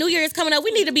 as the new year is coming up,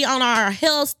 we need to be on our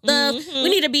health stuff. We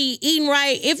need to be eating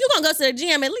right. If you're going to go to the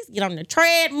gym, at least get on the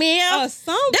treadmill.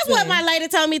 Something. That's what my lady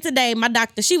told me today, my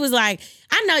doctor. She was like,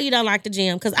 I know you don't like the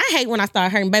gym because I hate when I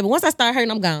start hurting, baby. Once I start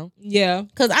hurting, I'm gone. Yeah.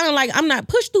 Because I'm not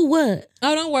pushed through what?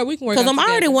 Oh, don't worry. We can work Because I'm out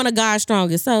already together. one of God's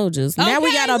strongest soldiers. Now we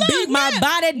Okay, got to look, beat my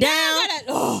body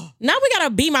down. Now we got to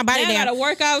beat my body I down. gotta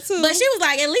work out too. But she was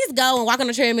like, at least go and walk on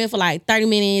the treadmill for like 30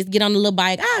 minutes, get on the little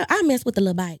bike. I mess with the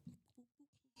little bike.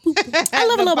 I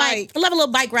love a little bike. I love a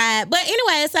little bike ride. But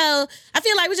anyway, so I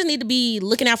feel like we just need to be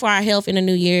looking out for our health in the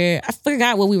new year. I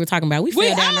forgot what we were talking about. We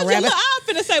fell down the rabbit hole.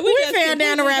 I'm finna say We fell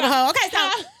down the rabbit hole. Okay, so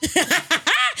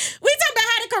we talked about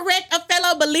how to correct a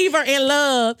fellow believer in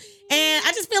love. And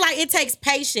I just feel like it takes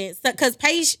patience. Because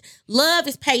love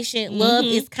is patient, love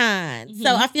is kind.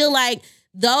 So I feel like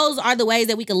those are the ways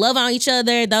that we can love on each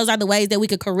other. Those are the ways that we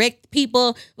could correct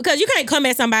people. Because you can't come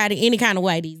at somebody any kind of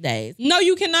way these days. No,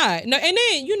 you cannot. No, and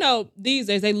then, these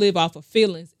days they live off of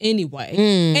feelings anyway.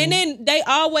 And then they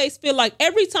always feel like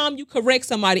every time you correct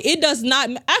somebody, it does not,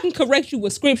 I can correct you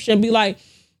with scripture and be like,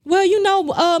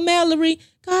 well, Mallory,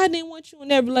 God didn't want you in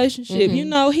that relationship.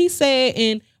 He said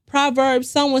in Proverbs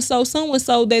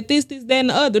so-and-so that this, that, and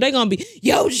the other. They're going to be,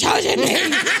 yo, judging me.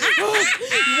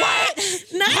 What?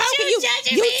 Not How can you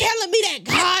judging you me. telling me that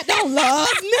God don't love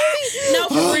me? No,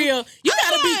 for real. You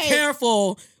got to be Right.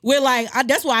 careful. We're like,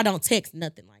 that's why I don't text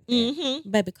nothing like that.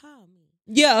 Baby, call me.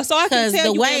 Yeah, so I can Because tell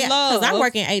the you way, in love. because I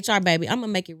work in HR, baby, I'm going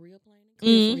to make it real plain and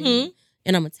clear for you.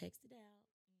 And I'm going to text it out.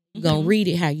 You're going to read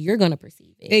it how you're going to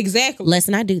perceive it. Exactly. Let's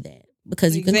not do that.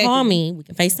 Because you can call me. We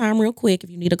can FaceTime real quick if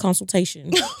you need a consultation.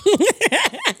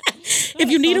 If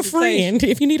you need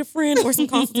a friend or some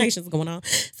consultations going on.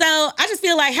 So I just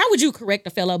feel like, how would you correct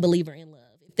a fellow believer in love?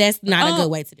 If that's not a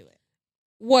good way to do it.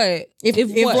 What?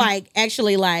 If what? like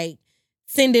actually like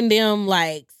sending them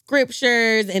like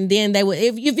scriptures and then they would,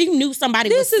 if you knew somebody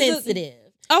was sensitive.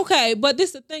 Okay, but this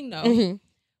is the thing though. Mm-hmm.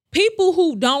 People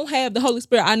who don't have the Holy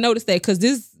Spirit, I noticed that because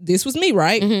this was me,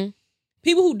 right? Mm-hmm.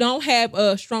 People who don't have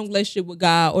a strong relationship with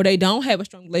God or they don't have a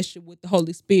strong relationship with the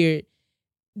Holy Spirit,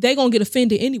 they're going to get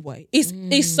offended anyway. It's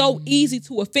so easy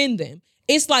to offend them.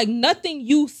 It's like nothing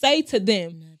you say to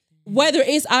them whether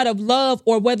it's out of love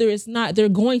or whether it's not, they're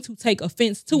going to take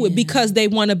offense to it because they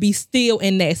want to be still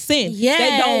in that sin. Yes.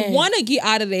 They don't want to get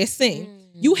out of that sin.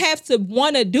 You have to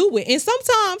want to do it. And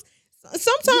sometimes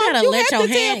you have to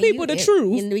tell people the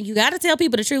truth. You got to tell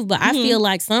people the truth, but I feel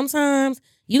like sometimes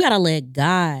you got to let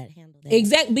God handle that.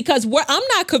 Exactly, because I'm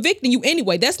not convicting you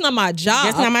anyway. That's not my job.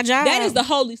 That's not my job. That is the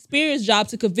Holy Spirit's job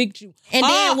to convict you. And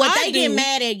then what they get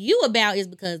mad at you about is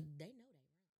because they know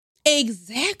that.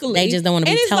 Exactly. They just don't want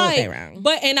to be told they're wrong.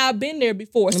 And I've been there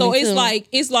before. So it's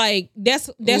like that's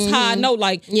how I know.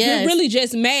 Like you're really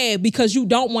just mad because you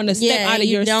don't want to step out of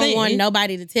your sin. You don't want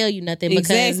nobody to tell you nothing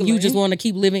because you just want to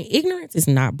keep living. Ignorance is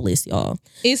not bliss, y'all.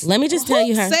 Let me just tell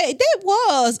you how. That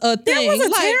was a thing. There was a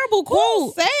terrible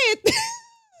quote. Who said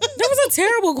There was a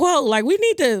terrible quote. Like, we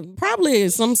need to, probably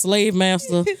some slave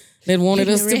master that wanted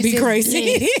us to be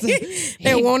crazy.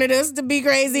 That wanted us to be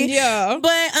crazy. Yeah. But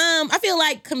I feel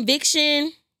like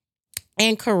conviction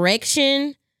and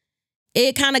correction,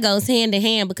 it kind of goes hand in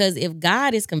hand, because if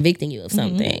God is convicting you of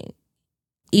something,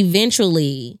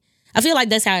 eventually, I feel like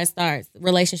that's how it starts,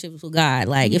 relationships with God.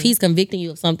 Like, if he's convicting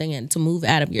you of something and to move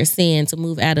out of your sin, to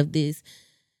move out of this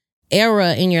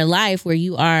era in your life where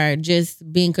you are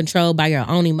just being controlled by your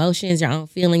own emotions, your own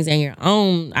feelings, and your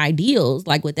own ideals,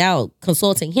 like without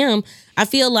consulting him, I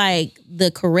feel like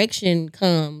the correction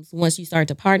comes once you start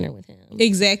to partner with him.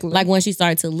 Exactly. Like once you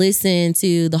start to listen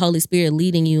to the Holy Spirit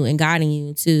leading you and guiding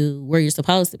you to where you're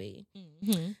supposed to be.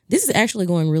 Mm-hmm. This is actually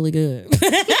going really good.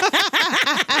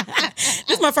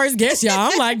 This is my first guest, y'all.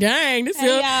 I'm like, dang, this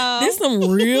is some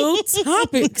real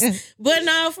topics. But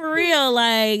no, for real,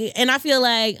 like, and I feel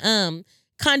like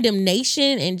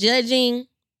condemnation and judging,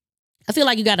 I feel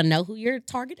like you got to know who your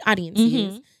target audience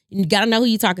is. You got to know who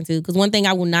you're talking to, because one thing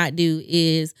I will not do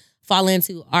is fall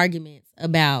into arguments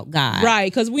about God.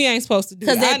 Right, because we ain't supposed to do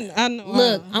that. I know.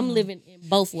 Look, I'm living in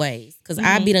both ways, because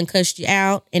I be done cussed you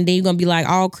out, and then you're going to be like,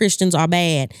 all Christians are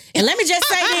bad. And let me just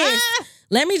say this.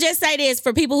 Let me just say this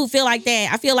for people who feel like that.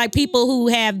 I feel like people who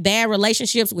have bad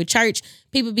relationships with church,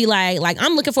 people be like,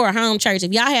 I'm looking for a home church.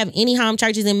 If y'all have any home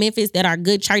churches in Memphis that are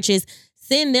good churches,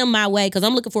 send them my way, because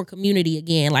I'm looking for a community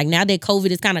again. Like, now that COVID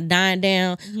is kind of dying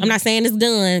down, I'm not saying it's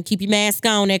done. Keep your mask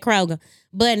on at Kroger.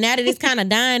 But now that it's kind of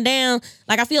dying down,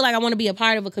 like, I feel like I want to be a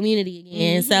part of a community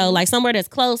again. So, like, somewhere that's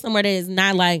close, somewhere that is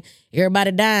not like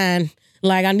everybody dying.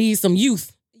 Like, I need some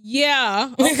youth.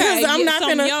 Yeah, okay. I'm not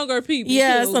some gonna, younger people.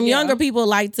 Yeah, too. some younger people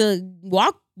like to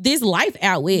walk this life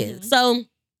out with. So,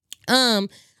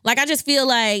 like, I just feel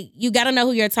like you got to know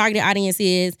who your target audience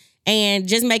is, and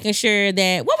just making sure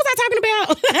that, what was I talking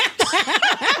about?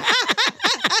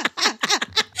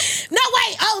 No,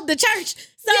 wait. Oh, the church.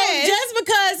 So just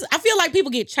because I feel like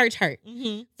people get church hurt.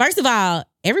 First of all,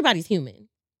 everybody's human.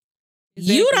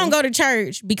 Exactly. You don't go to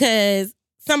church because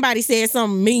somebody said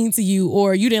something mean to you,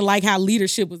 or you didn't like how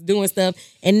leadership was doing stuff,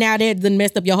 and now that done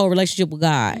messed up your whole relationship with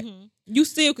God. You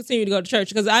still continue to go to church,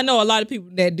 because I know a lot of people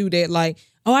that do that. Like,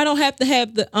 oh, I don't have to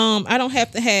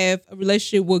have a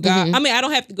relationship with God. I mean, I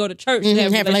don't have to go to church to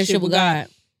have a relationship with God.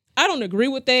 I don't agree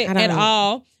with that at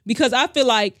all, because I feel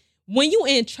like when you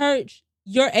in church,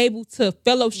 you're able to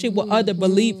fellowship with other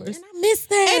believers. And I miss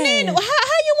that. And then how you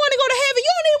want to go to heaven?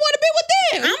 You don't even want to be with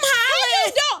them. I'm hollering.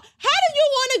 How do you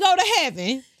want to go to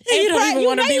heaven? And you don't even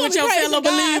want to be with your fellow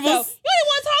believers. You don't even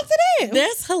want to talk to them.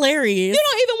 That's hilarious. You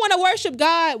don't even want to worship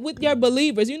God with your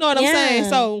believers. You know what I'm saying?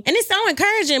 So, and it's so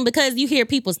encouraging, because you hear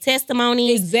people's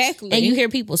testimonies. Exactly. And you hear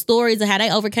people's stories of how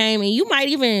they overcame. And you might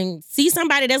even see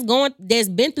somebody that's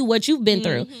been through what you've been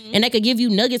through. And they could give you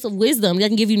nuggets of wisdom. They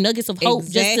can give you nuggets of hope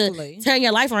just to turn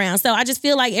your life around. So I just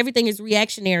feel like everything is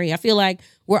reactionary. I feel like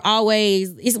we're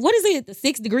always, what is it? The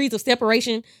 6 degrees of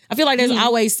separation. I feel like there's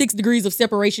always 6 degrees of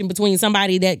separation between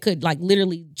somebody that could, like,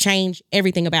 literally change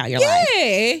everything about your life.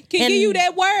 Yeah, can give you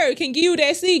that word, can give you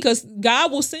that seed, because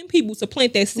God will send people to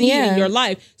plant that seed in your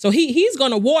life. So he's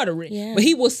going to water it, but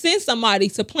he will send somebody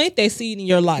to plant that seed in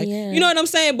your life. You know what I'm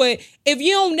saying? But if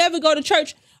you don't never go to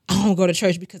church, I don't go to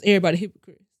church because everybody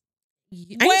hypocrite.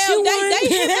 Well, they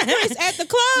hypocrites at the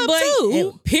club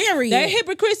too. Period. They're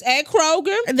hypocrites at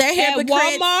Kroger. They're hypocrites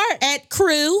at Walmart, at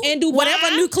Crew, and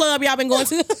whatever new club y'all been going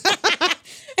to.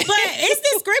 But it's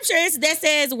the scripture that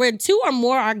says where 2 or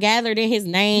more are gathered in his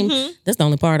name. That's the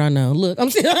only part I know. Look, I'm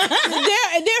still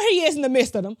there he is in the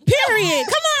midst of them. Period.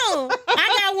 Come on.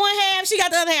 I got one half, she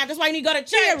got the other half. That's why you need to go to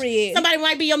church. Period. Somebody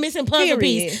might be your missing puzzle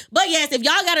piece. But yes, if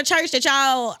y'all got a church that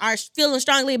y'all are feeling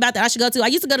strongly about that I should go to. I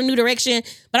used to go to New Direction,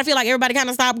 but I feel like everybody kind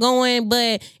of stopped going.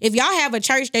 But if y'all have a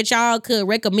church that y'all could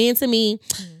recommend to me,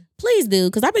 please do.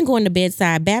 Because I've been going to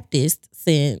Bedside Baptist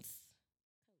since.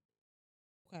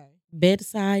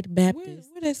 Bedside Baptist.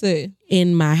 What is it?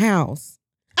 In my house.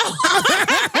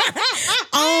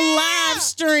 On live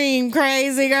stream,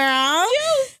 crazy girl.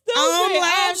 On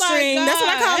live stream. God. That's what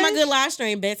I call my good live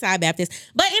stream, Bedside Baptist.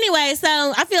 But anyway,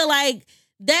 so I feel like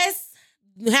that's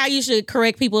how you should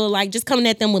correct people, like just coming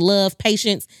at them with love,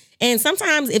 patience. And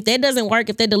sometimes if that doesn't work,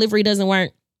 if that delivery doesn't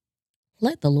work,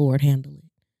 let the Lord handle it.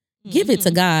 Give it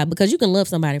to God, because you can love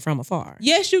somebody from afar.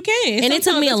 Yes, you can. And it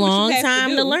took me a long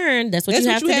time to learn. That's what you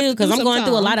have to do, because I'm going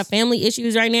through a lot of family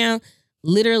issues right now.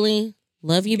 Literally,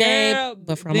 love you, babe,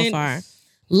 but from afar.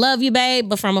 Love you, babe,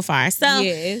 but from afar. So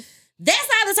yes. That's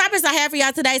all the topics I have for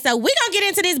y'all today. So we're going to get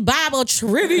into this Bible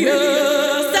trivia.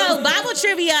 So Bible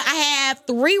trivia, I have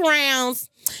 3 rounds,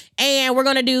 and we're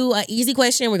going to do an easy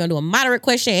question, we're going to do a moderate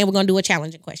question, and we're going to do a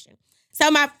challenging question. So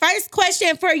my first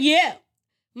question for you,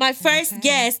 my first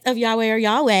guest of Yahweh or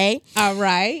Yahweh. All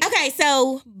right. Okay,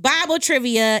 so Bible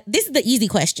trivia. This is the easy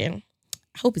question.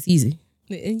 I hope it's easy.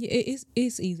 It's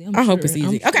easy. I hope it's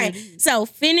easy. Okay, so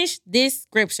finish this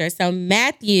scripture. So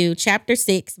Matthew chapter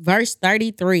 6, verse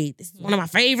 33. This is one of my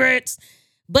favorites.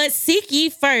 But seek ye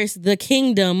first the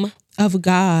kingdom of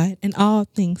God, and all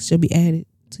things shall be added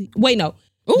to you. Wait, no.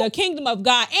 Ooh. The kingdom of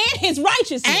God and his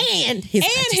righteousness. And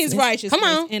his righteousness. Come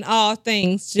on. And all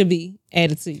things should be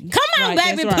added to you. Come on,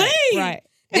 baby, please.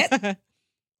 Right.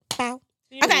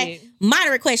 Okay,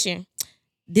 moderate question.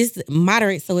 This is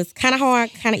moderate, so it's kind of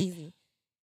hard, kind of easy.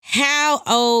 How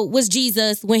old was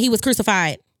Jesus when he was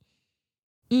crucified?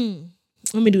 Let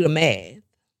me do the math.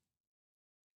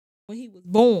 When he was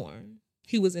born,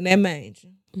 he was in that manger.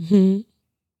 Mm-hmm.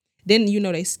 Then,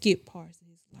 they skip parts of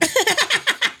his life.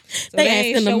 So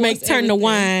they asked him to turn the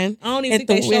wine. I don't even think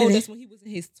they showed us when he was in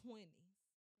his 20s.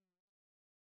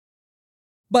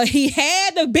 But he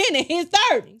had to been in his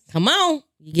 30s. Come on.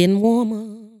 You're getting warmer.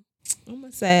 I'm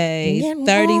going to say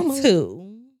 32.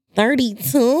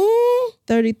 32?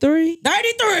 33?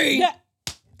 33. Yeah.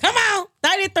 Come on.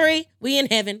 33. We in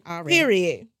heaven already.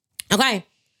 Period. Okay.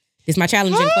 This is my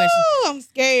challenging question. I'm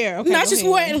scared. Okay, not just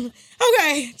waiting.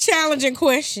 Okay. Challenging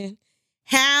question.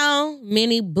 How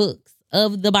many books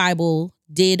of the Bible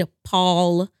did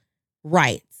Paul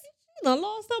write? I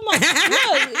lost so much. Look,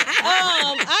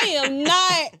 I am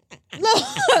not.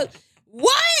 Look,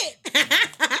 what?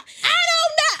 I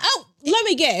don't know. Oh, let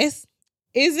me guess.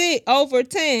 Is it over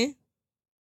 10?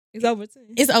 It's over 10.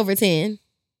 It's over 10.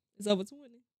 It's over 20.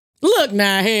 Look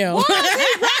now, hell. Why is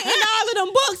he writing all of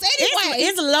them books anyway?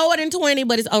 It's lower than 20,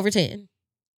 but it's over 10.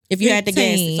 If you 15. had to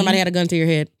guess, if somebody had a gun to your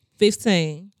head.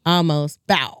 15. Almost.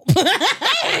 Bow.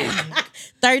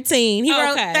 13. He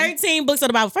wrote 13 books of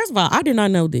the Bible. First of all, I did not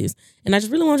know this. And I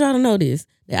just really want y'all to know this.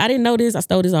 I didn't know this. I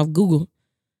stole this off Google.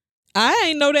 I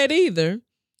ain't know that either.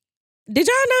 Did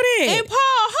y'all know that? And Paul,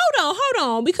 hold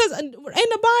on. Because in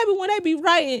the Bible, when they be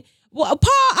writing, well,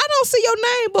 Paul, I don't see your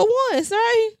name but once,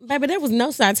 right? Baby, there was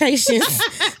no citations.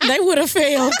 They would have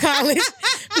failed college.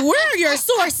 Where are your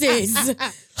sources?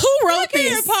 Who wrote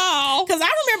this? Here, Paul. Because I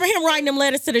remember him writing them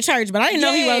letters to the church, but I didn't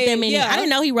know he wrote that many. Yeah. I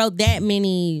didn't know he wrote that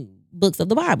many books of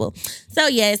the Bible. So,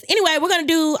 yes. Anyway, we're going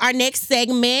to do our next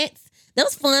segment. That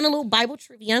was fun, a little Bible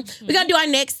trivia. Mm-hmm. We're going to do our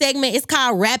next segment. It's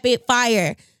called Rapid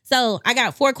Fire. So, I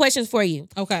got 4 questions for you.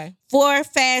 Okay. 4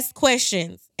 fast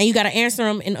questions. And you got to answer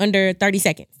them in under 30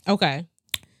 seconds. Okay.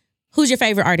 Who's your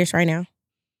favorite artist right now?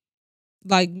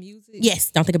 Like music?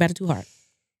 Yes. Don't think about it too hard.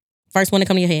 First one to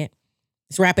come to your head.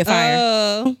 It's rapid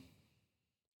fire. What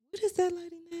is that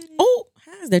lady name? Oh,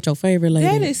 how is that your favorite lady?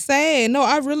 That is sad. No,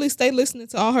 I really stay listening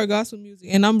to all her gospel music,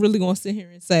 and I'm really going to sit here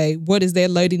and say, what is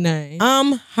that lady name?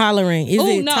 I'm hollering. Is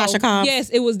it no. Tasha Cobbs? Yes,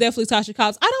 it was definitely Tasha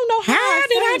Cobbs. I don't know how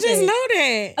did I just know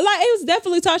that? Like, it was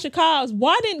definitely Tasha Cobbs.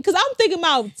 Why didn't, because I'm thinking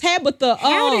about Tabitha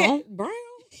Brown.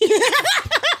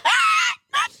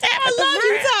 I love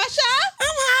you, Tasha.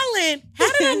 I'm hollering.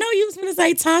 How did I know you was going to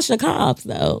say Tasha Cobbs,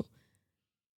 though?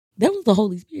 That was the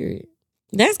Holy Spirit.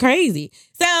 That's crazy.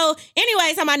 So,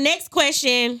 anyway, so my next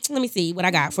question, let me see what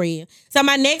I got for you. So,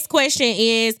 my next question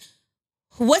is,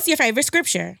 what's your favorite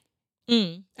scripture?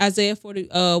 Isaiah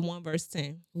 41, verse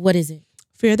 10. What is it?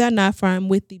 Fear thou not, for I am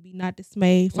with thee. Be not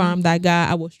dismayed, for I am thy God.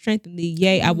 I will strengthen thee.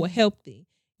 Yea, I will help thee.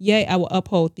 Yea, I will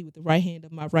uphold thee with the right hand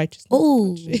of my righteousness.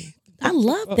 Oh, I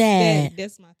love that.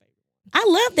 That's my favorite. I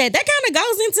love that. That kind of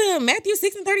goes into Matthew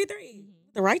 6 and 33.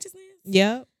 The righteousness.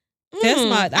 Yep. That's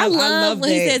my. I love when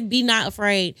that. He says, "Be not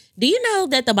afraid." Do you know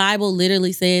that the Bible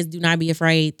literally says, "Do not be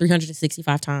afraid"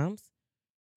 365 times?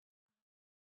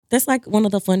 That's like one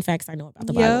of the fun facts I know about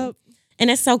the Bible, and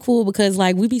that's so cool because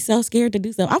like we be so scared to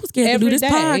do so. I was scared to do this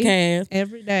podcast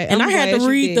every day, and I had to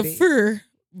read the fear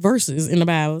verses in the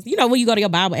Bible. You know, when you go to your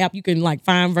Bible app, you can like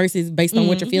find verses based on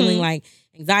what you're feeling, like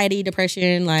anxiety,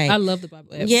 depression. Like I love the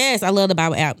Bible app. Yes, I love the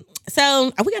Bible app.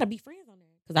 So we gotta be friends.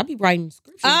 because I be writing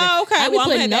scriptures. Oh, okay. I be Well,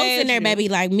 putting notes in there, baby.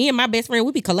 Like me and my best friend,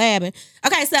 we be collabing.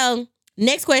 Okay, so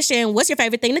next question. What's your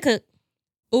favorite thing to cook?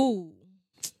 Ooh,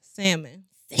 salmon.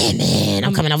 Salmon.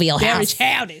 I'm coming over your Very house.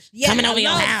 childish. Yeah, Coming over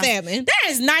your house. Salmon. That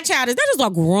is not childish. That is a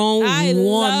grown I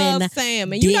woman. love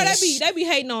salmon. You know dish. they be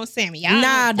hating on salmon. Y'all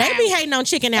Nah, they be hating on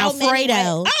chicken Alfredo.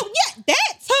 Oh yeah,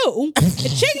 that too. The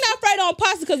chicken Alfredo on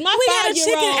pasta because my We got a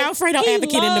 5-year-old chicken Alfredo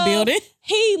advocate in the building.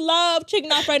 He loved chicken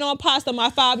Alfredo on pasta. My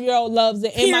 5-year-old loves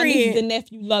it, and my Period. niece and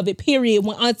nephew love it. Period.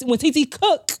 When TT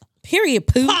cook Period.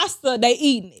 Poo. pasta, they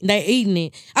eating it. They eating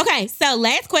it. Okay, so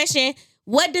last question.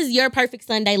 What does your perfect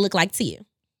Sunday look like to you?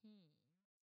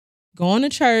 Going to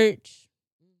church,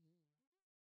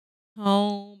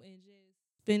 home, and just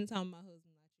spending time with my husband.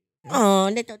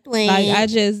 Oh, little twin. Like I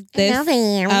just I love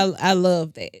him. I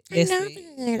love that. I love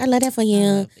it. I love that for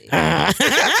you.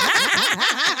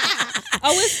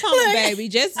 Oh, it's coming, baby.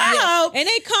 Just Oh. and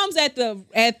it comes at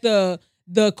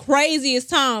the craziest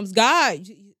times. God,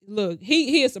 look,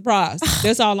 he is surprised.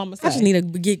 That's all I'm gonna say. I just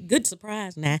need to get good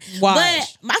surprise now. Watch.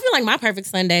 But I feel like my perfect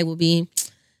Sunday would be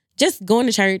just going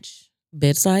to church,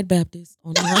 Bedside Baptist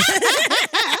on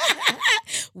the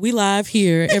We live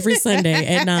here every Sunday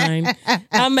at 9.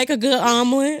 I'll make a good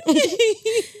omelet,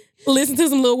 listen to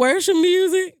some little worship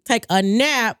music, take a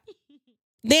nap.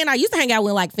 Then I used to hang out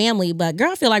with like family, but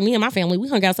girl, I feel like me and my family, we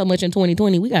hung out so much in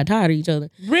 2020, we got tired of each other.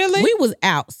 Really? We was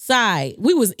outside.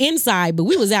 We was inside, but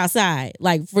we was outside.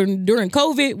 Like during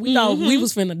COVID, we thought we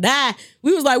was finna die.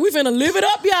 We was like, we finna live it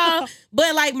up, y'all.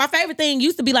 But like my favorite thing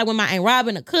used to be like when my Aunt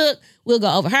Robin to cook, we'll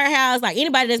go over her house. Like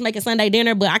anybody that's making Sunday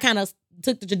dinner, but I kind of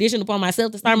took the tradition upon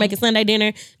myself to start making Sunday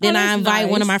dinner. Then I invite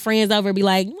one of my friends over and be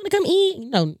like, you want to come eat? You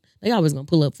know, they always gonna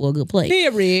pull up for a good plate.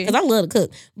 Period. Because I love to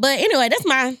cook. But anyway, that's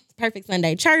my perfect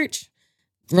Sunday. Church,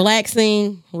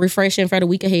 relaxing, refreshing for the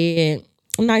week ahead.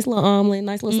 A nice little omelet,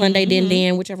 nice little Sunday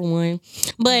din, whichever one.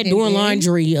 But doing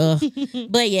laundry.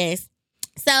 But yes.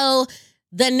 So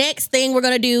the next thing we're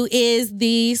going to do is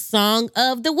the song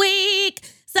of the week.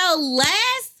 So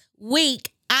last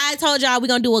week, I told y'all we're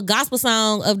going to do a gospel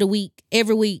song of the week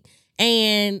every week.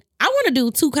 And I want to do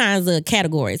two kinds of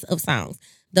categories of songs.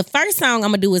 The first song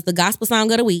I'm going to do is the gospel song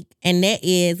of the week, and that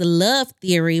is Love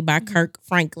Theory by Kirk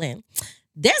Franklin.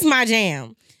 That's my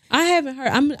jam. I haven't heard.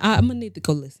 I'm gonna need to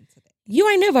go listen to that. You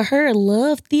ain't never heard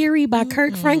Love Theory by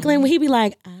Kirk Franklin when he be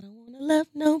like, I don't want to love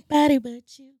nobody but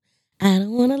you. I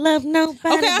don't want to love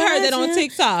nobody. Okay, I heard that on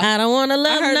TikTok. I don't want to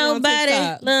love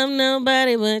nobody, love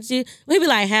nobody but you. We be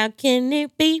like, how can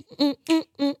it be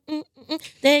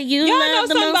that you Y'all love know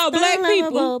something about black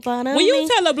people. When you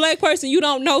tell a black person you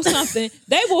don't know something,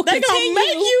 they will They continue gonna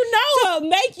make you know. to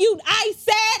make you. I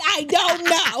said I don't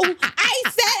know. I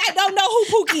said I don't know who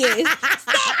Pookie is.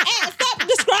 Stop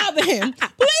describing him.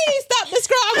 Please stop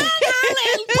describing him.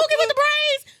 Pookie with the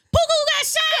braids. Pookie got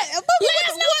shot.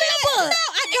 Last November.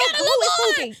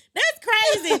 That's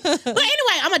crazy. But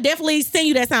anyway, I'm gonna definitely send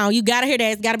you that song. You gotta hear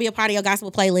that. It's gotta be a part of your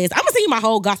gospel playlist. I'm gonna send you my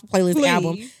whole gospel playlist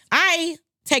album. I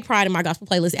take pride in my gospel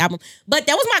playlist album. But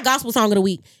that was my gospel song of the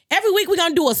week. Every week we're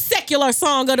gonna do a secular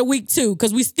song of the week too,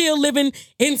 because we still living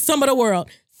in some of the world.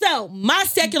 So my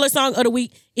secular song of the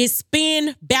week is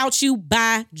Spin Bout You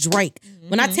by Drake.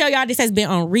 When I tell y'all this has been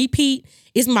on repeat,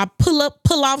 it's my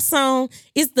pull-off song.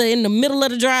 It's the in the middle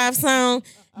of the drive song.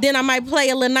 Then I might play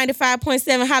a little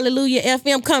 95.7 Hallelujah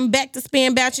FM, come back to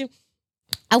Spin Bout You.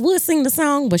 I would sing the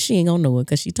song, but she ain't gonna know it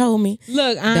because she told me.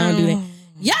 Look, Don't do that.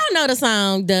 Y'all know the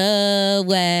song, The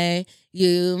Way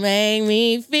You Make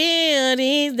Me Feel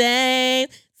These Days.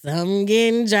 Something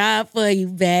getting dropped for you,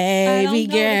 baby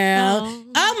girl.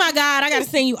 Oh my God, I gotta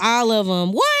sing you all of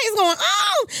them. What is going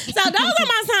on? So those are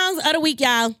my songs of the week,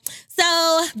 y'all.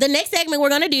 So the next segment we're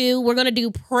gonna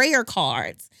do prayer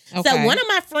cards. Okay. So one of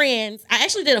my friends, I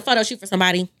actually did a photo shoot for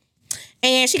somebody,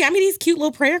 and she got me these cute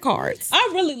little prayer cards. I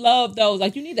really love those.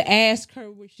 Like, you need to ask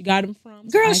her where she got them from.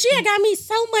 Girl, she had got me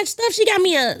so much stuff. She got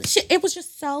me it was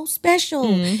just so special.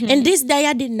 And this day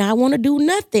I did not want to do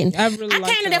nothing. I really like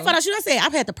came to that photo shoot. I said,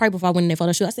 I've had to pray before I went in that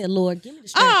photo shoot. I said, Lord, give me the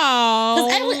strength. Oh.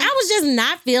 Because I was just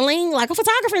not feeling like a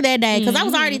photographer that day. Because I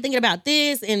was already thinking about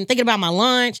this and thinking about my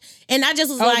lunch. And I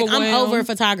just was like, I'm over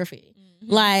photography.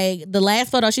 Like the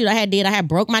last photo shoot I had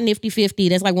broke my Nifty 50.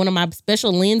 That's like one of my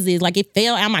special lenses. Like it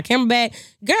fell out my camera bag.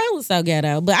 Girl, it was so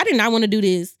ghetto. But I did not want to do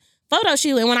this photo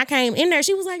shoot. And when I came in there,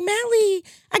 she was like, Mally,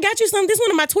 I got you something. This is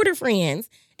one of my Twitter friends.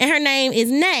 And her name is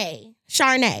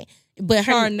Charnay. But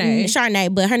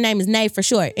her name is Nay for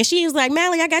short. And she was like,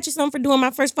 Mally, I got you something for doing my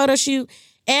first photo shoot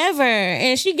ever.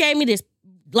 And she gave me this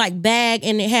like bag,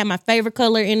 and it had my favorite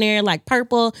color in there, like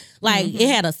purple. Like it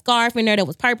had a scarf in there that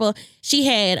was purple. She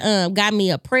had got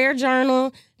me a prayer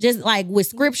journal, just like with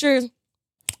scriptures.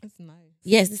 That's nice.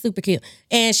 Yes, it's super cute.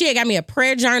 And she had got me a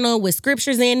prayer journal with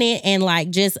scriptures in it and like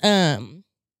just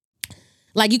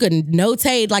like you could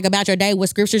notate like about your day, what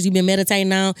scriptures you've been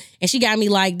meditating on. And she got me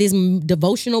like this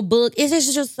devotional book.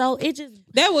 It's just so,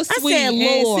 that was sweet. I said,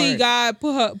 Lord. And see God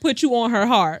put you on her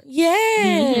heart.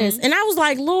 Yes. And I was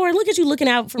like, Lord, look at you looking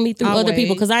out for me through other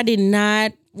people, because I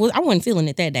wasn't feeling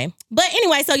it that day. But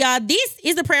anyway, so y'all, this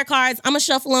is the prayer cards. I'm going to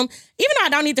shuffle them, even though I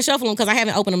don't need to shuffle them because I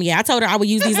haven't opened them yet. I told her I would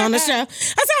use these on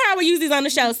the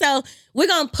show. So we're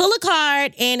going to pull a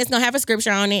card and it's going to have a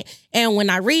scripture on it. And when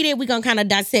I read it, we're going to kind of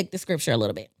dissect the scripture a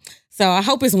little bit. So I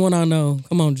hope it's one I know.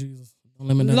 Come on, Jesus. Don't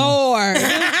let me know. Lord.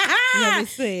 Let me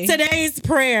see. Today's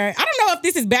prayer. I don't know if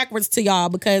this is backwards to y'all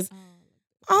because,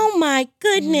 oh my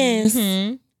goodness.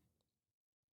 Mm-hmm.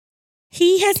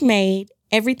 He has made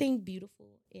everything beautiful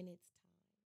in its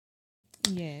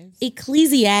time. Yes.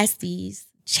 Ecclesiastes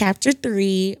chapter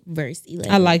 3, verse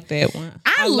 11. I like that one.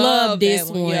 I love this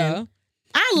one. Yeah.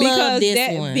 I love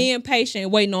this one. Being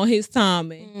patient, waiting on his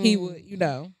time, and he would,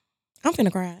 I'm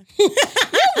finna cry.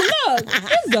 Look,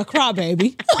 this is a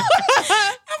crybaby.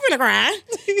 I'm finna cry.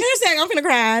 I'm finna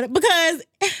cry because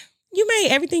you made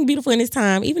everything beautiful in this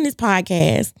time, even this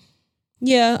podcast.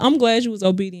 Yeah, I'm glad you was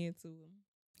obedient to him.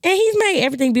 And he's made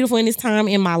everything beautiful in this time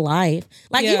in my life.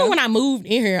 Like, even when I moved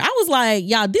in here, I was like,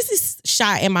 y'all, this is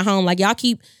shot in my home. Like, y'all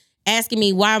keep asking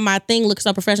me why my thing looks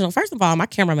so professional. First of all, my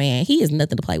cameraman, he is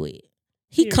nothing to play with.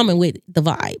 He coming with the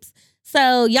vibes.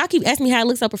 So y'all keep asking me how it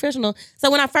looks so professional.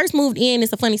 So when I first moved in,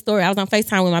 it's a funny story. I was on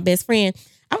FaceTime with my best friend.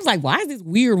 I was like, why is this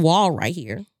weird wall right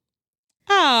here?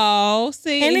 Oh,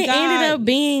 see. And it ended up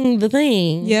being the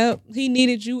thing. Yep. He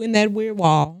needed you in that weird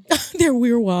wall. Their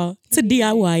weird wall to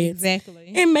DIY it.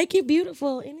 Exactly. And make it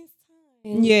beautiful in its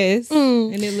time. Yes.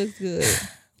 And it looks good.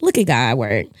 Look at God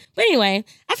work. But anyway,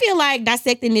 I feel like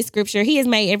dissecting this scripture, he has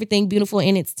made everything beautiful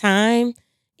in its time,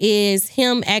 is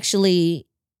him actually,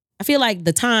 I feel like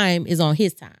the time is on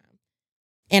his time.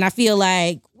 And I feel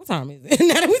like, what time is it?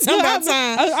 Now that we talking about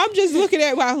time. I'm just looking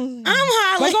at I'm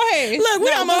hollering. Go ahead. Look,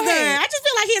 we almost done. I just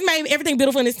feel like he's made everything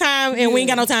beautiful in his time and we ain't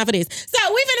got no time for this.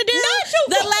 So we finna do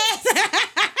the last,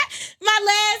 my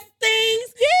last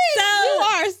things. Yes, so you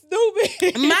are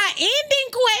stupid. My ending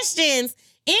questions.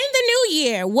 In the new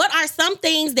year, what are some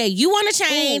things that you want to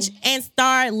change and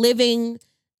start living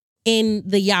in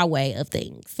the Yahweh of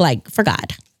things, like for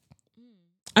God?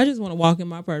 I just want to walk in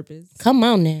my purpose. Come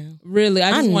on now. Really,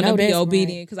 I just want to be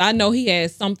obedient because I know he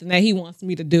has something that he wants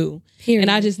me to do. Period.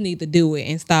 And I just need to do it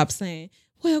and stop saying,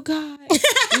 well, God,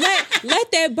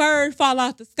 let that bird fall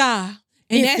out the sky.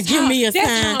 And that's how I'm going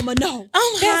to know.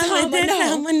 That's how I'm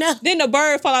going to know. Then the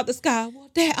bird fall out the sky. Well,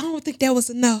 I don't think that was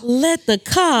enough. Let the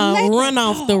car run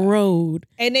off the road.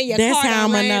 And then your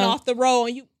car ran off the road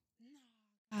and you...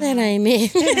 That ain't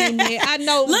it. I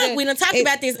know. Look, we done talked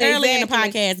about this earlier in the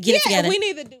podcast. Get it together. We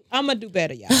need to do. I'm gonna do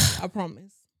better, y'all. I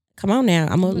promise. Come on now.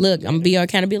 I'm gonna be your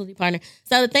accountability partner.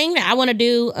 So the thing that I want to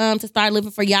do to start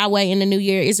living for Yahweh in the new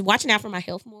year is watching out for my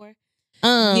health more.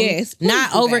 Yes,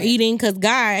 not overeating, because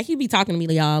God, he be talking to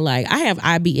me, y'all. Like, I have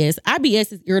IBS.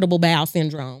 IBS is irritable bowel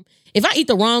syndrome. If I eat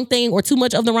the wrong thing or too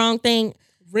much of the wrong thing,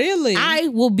 really, I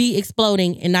will be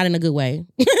exploding and not in a good way.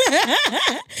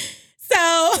 So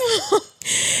I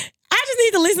just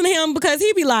need to listen to him because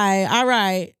he be like, all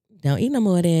right, don't eat no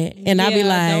more of that. And I be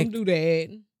like, don't do that.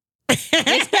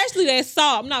 Especially that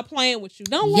salt. I'm not playing with you.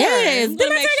 Don't worry. Yes. I'm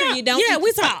gonna make sure you don't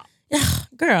eat salt.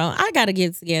 Girl, I gotta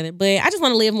get it together. But I just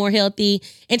want to live more healthy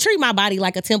and treat my body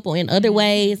like a temple in other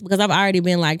ways, because I've already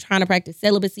been like trying to practice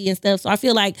celibacy and stuff. So I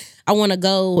feel like I want to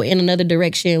go in another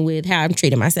direction with how I'm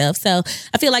treating myself. So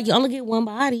I feel like you only get one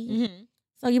body.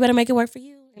 So you better make it work for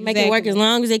you. And make it work as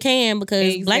long as it can,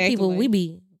 because Black people, we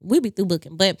be through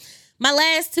booking. But my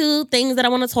last two things that I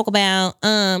want to talk about,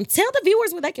 tell the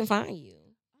viewers where they can find you.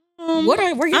 What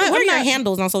are your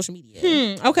handles on social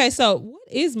media? Okay, so what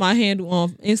is my handle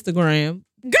on Instagram?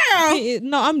 Girl,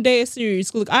 no, I'm dead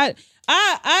serious. Look, I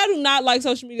do not like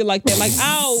social media like that. Like,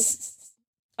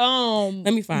 I'll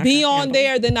let me find be on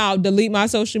there, then I'll delete my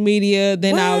social media,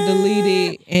 then I'll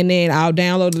delete it, and then I'll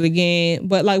download it again.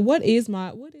 But like, what is it?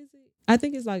 I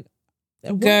think it's like,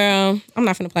 girl, I'm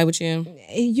not finna play with you.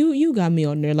 You got me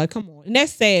on there. Like, come on. And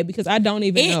that's sad because I don't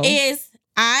even know. It is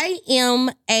IMADRIA.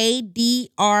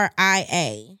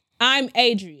 I'm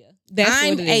Adria.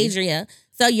 I'm Adria.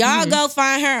 So y'all go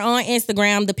find her on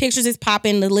Instagram. The pictures is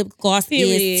popping. The lip gloss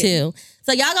is too.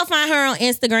 So y'all go find her on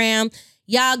Instagram.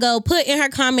 Y'all go put in her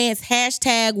comments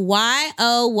hashtag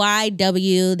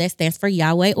YOYW. That stands for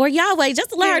Yahweh or Yahweh, just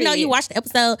to let her know you watched the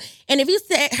episode. And if you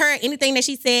heard anything that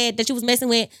she said that you was messing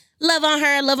with, love on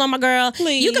her, love on my girl.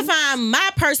 Please. You can find my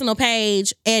personal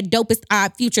page at Dopest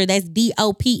Odd Future. That's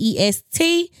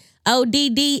DOPEST.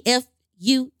 ODDFUTURE.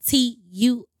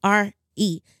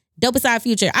 Dope Beside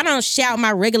Future. I don't shout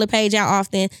my regular page out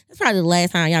often. That's probably the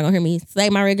last time y'all gonna hear me say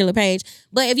my regular page.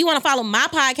 But if you want to follow my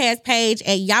podcast page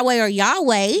at Yahweh or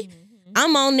Yahweh,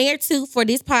 I'm on there too for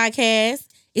this podcast.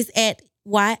 It's at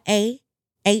YAH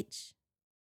WEHORYALLWAY.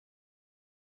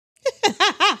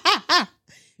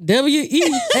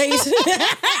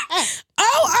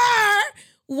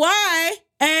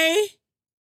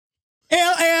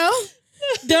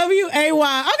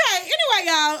 Okay, anyway,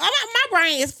 y'all, my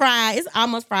brain is fried. It's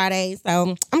almost Friday,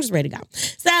 so I'm just ready to go.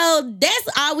 So that's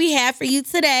all we have for you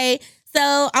today.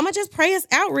 So I'm going to just pray us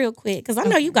out real quick because I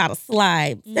know you got to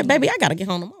slide. Said, baby, I got to get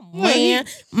home to my man.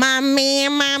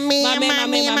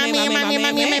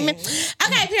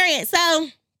 Okay, period. So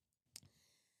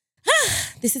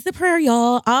this is the prayer,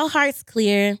 y'all. All hearts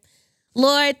clear.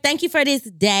 Lord, thank you for this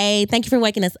day. Thank you for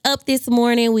waking us up this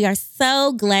morning. We are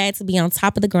so glad to be on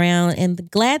top of the ground and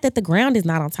glad that the ground is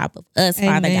not on top of us, Amen.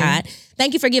 Father God.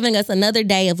 Thank you for giving us another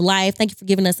day of life. Thank you for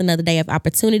giving us another day of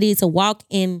opportunity to walk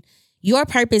in your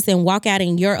purpose and walk out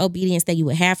in your obedience that you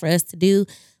would have for us to do.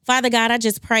 Father God, I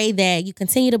just pray that you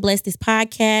continue to bless this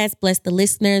podcast, bless the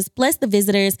listeners, bless the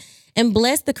visitors, and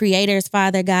bless the creators,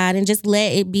 Father God, and just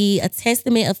let it be a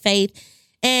testament of faith.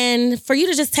 And for you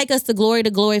to just take us to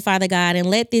glory, Father God, and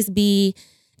let this be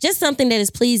just something that is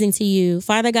pleasing to you.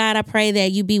 Father God, I pray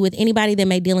that you be with anybody that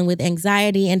may be dealing with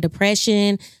anxiety and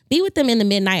depression. Be with them in the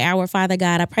midnight hour, Father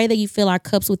God. I pray that you fill our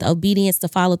cups with obedience to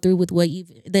follow through with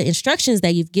the instructions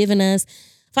that you've given us.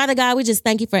 Father God, we just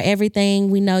thank you for everything.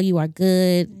 We know you are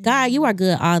good. God, you are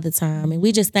good all the time. And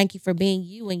we just thank you for being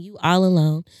you and you all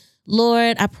alone.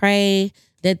 Lord, I pray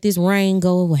that this rain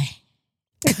go away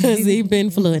because it's been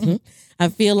flooding. I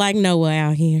feel like Noah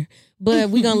out here. But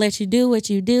we're going to let you do what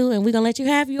you do, and we're going to let you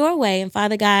have your way. And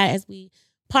Father God, as we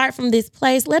part from this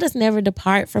place, let us never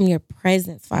depart from your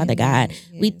presence, Father God. Yes.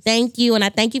 We thank you, and I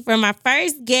thank you for my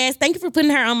first guest. Thank you for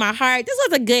putting her on my heart. This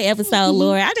was a good episode,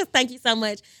 Lord. I just thank you so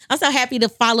much. I'm so happy to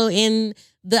follow in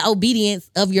the obedience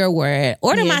of your word.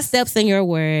 Order my steps in your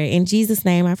word. In Jesus'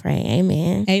 name I pray.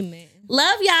 Amen. Amen.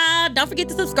 Love y'all. Don't forget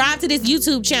to subscribe to this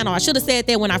YouTube channel. I should have said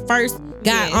that when I first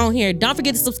got on here. Don't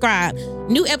forget to subscribe.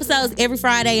 New episodes every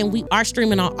Friday, and we are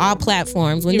streaming on all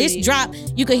platforms. When this drop,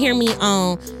 you can hear me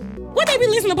on what they be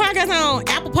listening to podcasts on?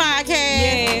 Apple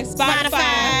Podcasts,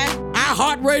 Spotify,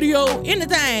 iHeartRadio,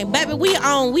 anything. Baby, we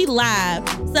live.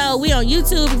 So we on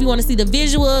YouTube if you want to see the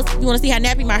visuals. If you want to see how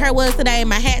nappy my hair was today.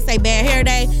 My hat say bad hair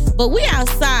day. But we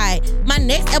outside. My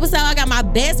next episode, I got my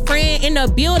best friend in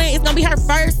the building. It's going to be her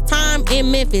first time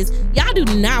in Memphis. Y'all do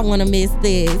not want to miss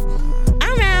this.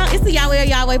 I'm out. It's the Yahweh or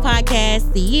Yahweh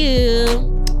podcast. See you.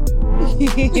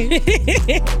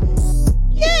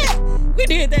 Yeah, we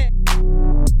did that.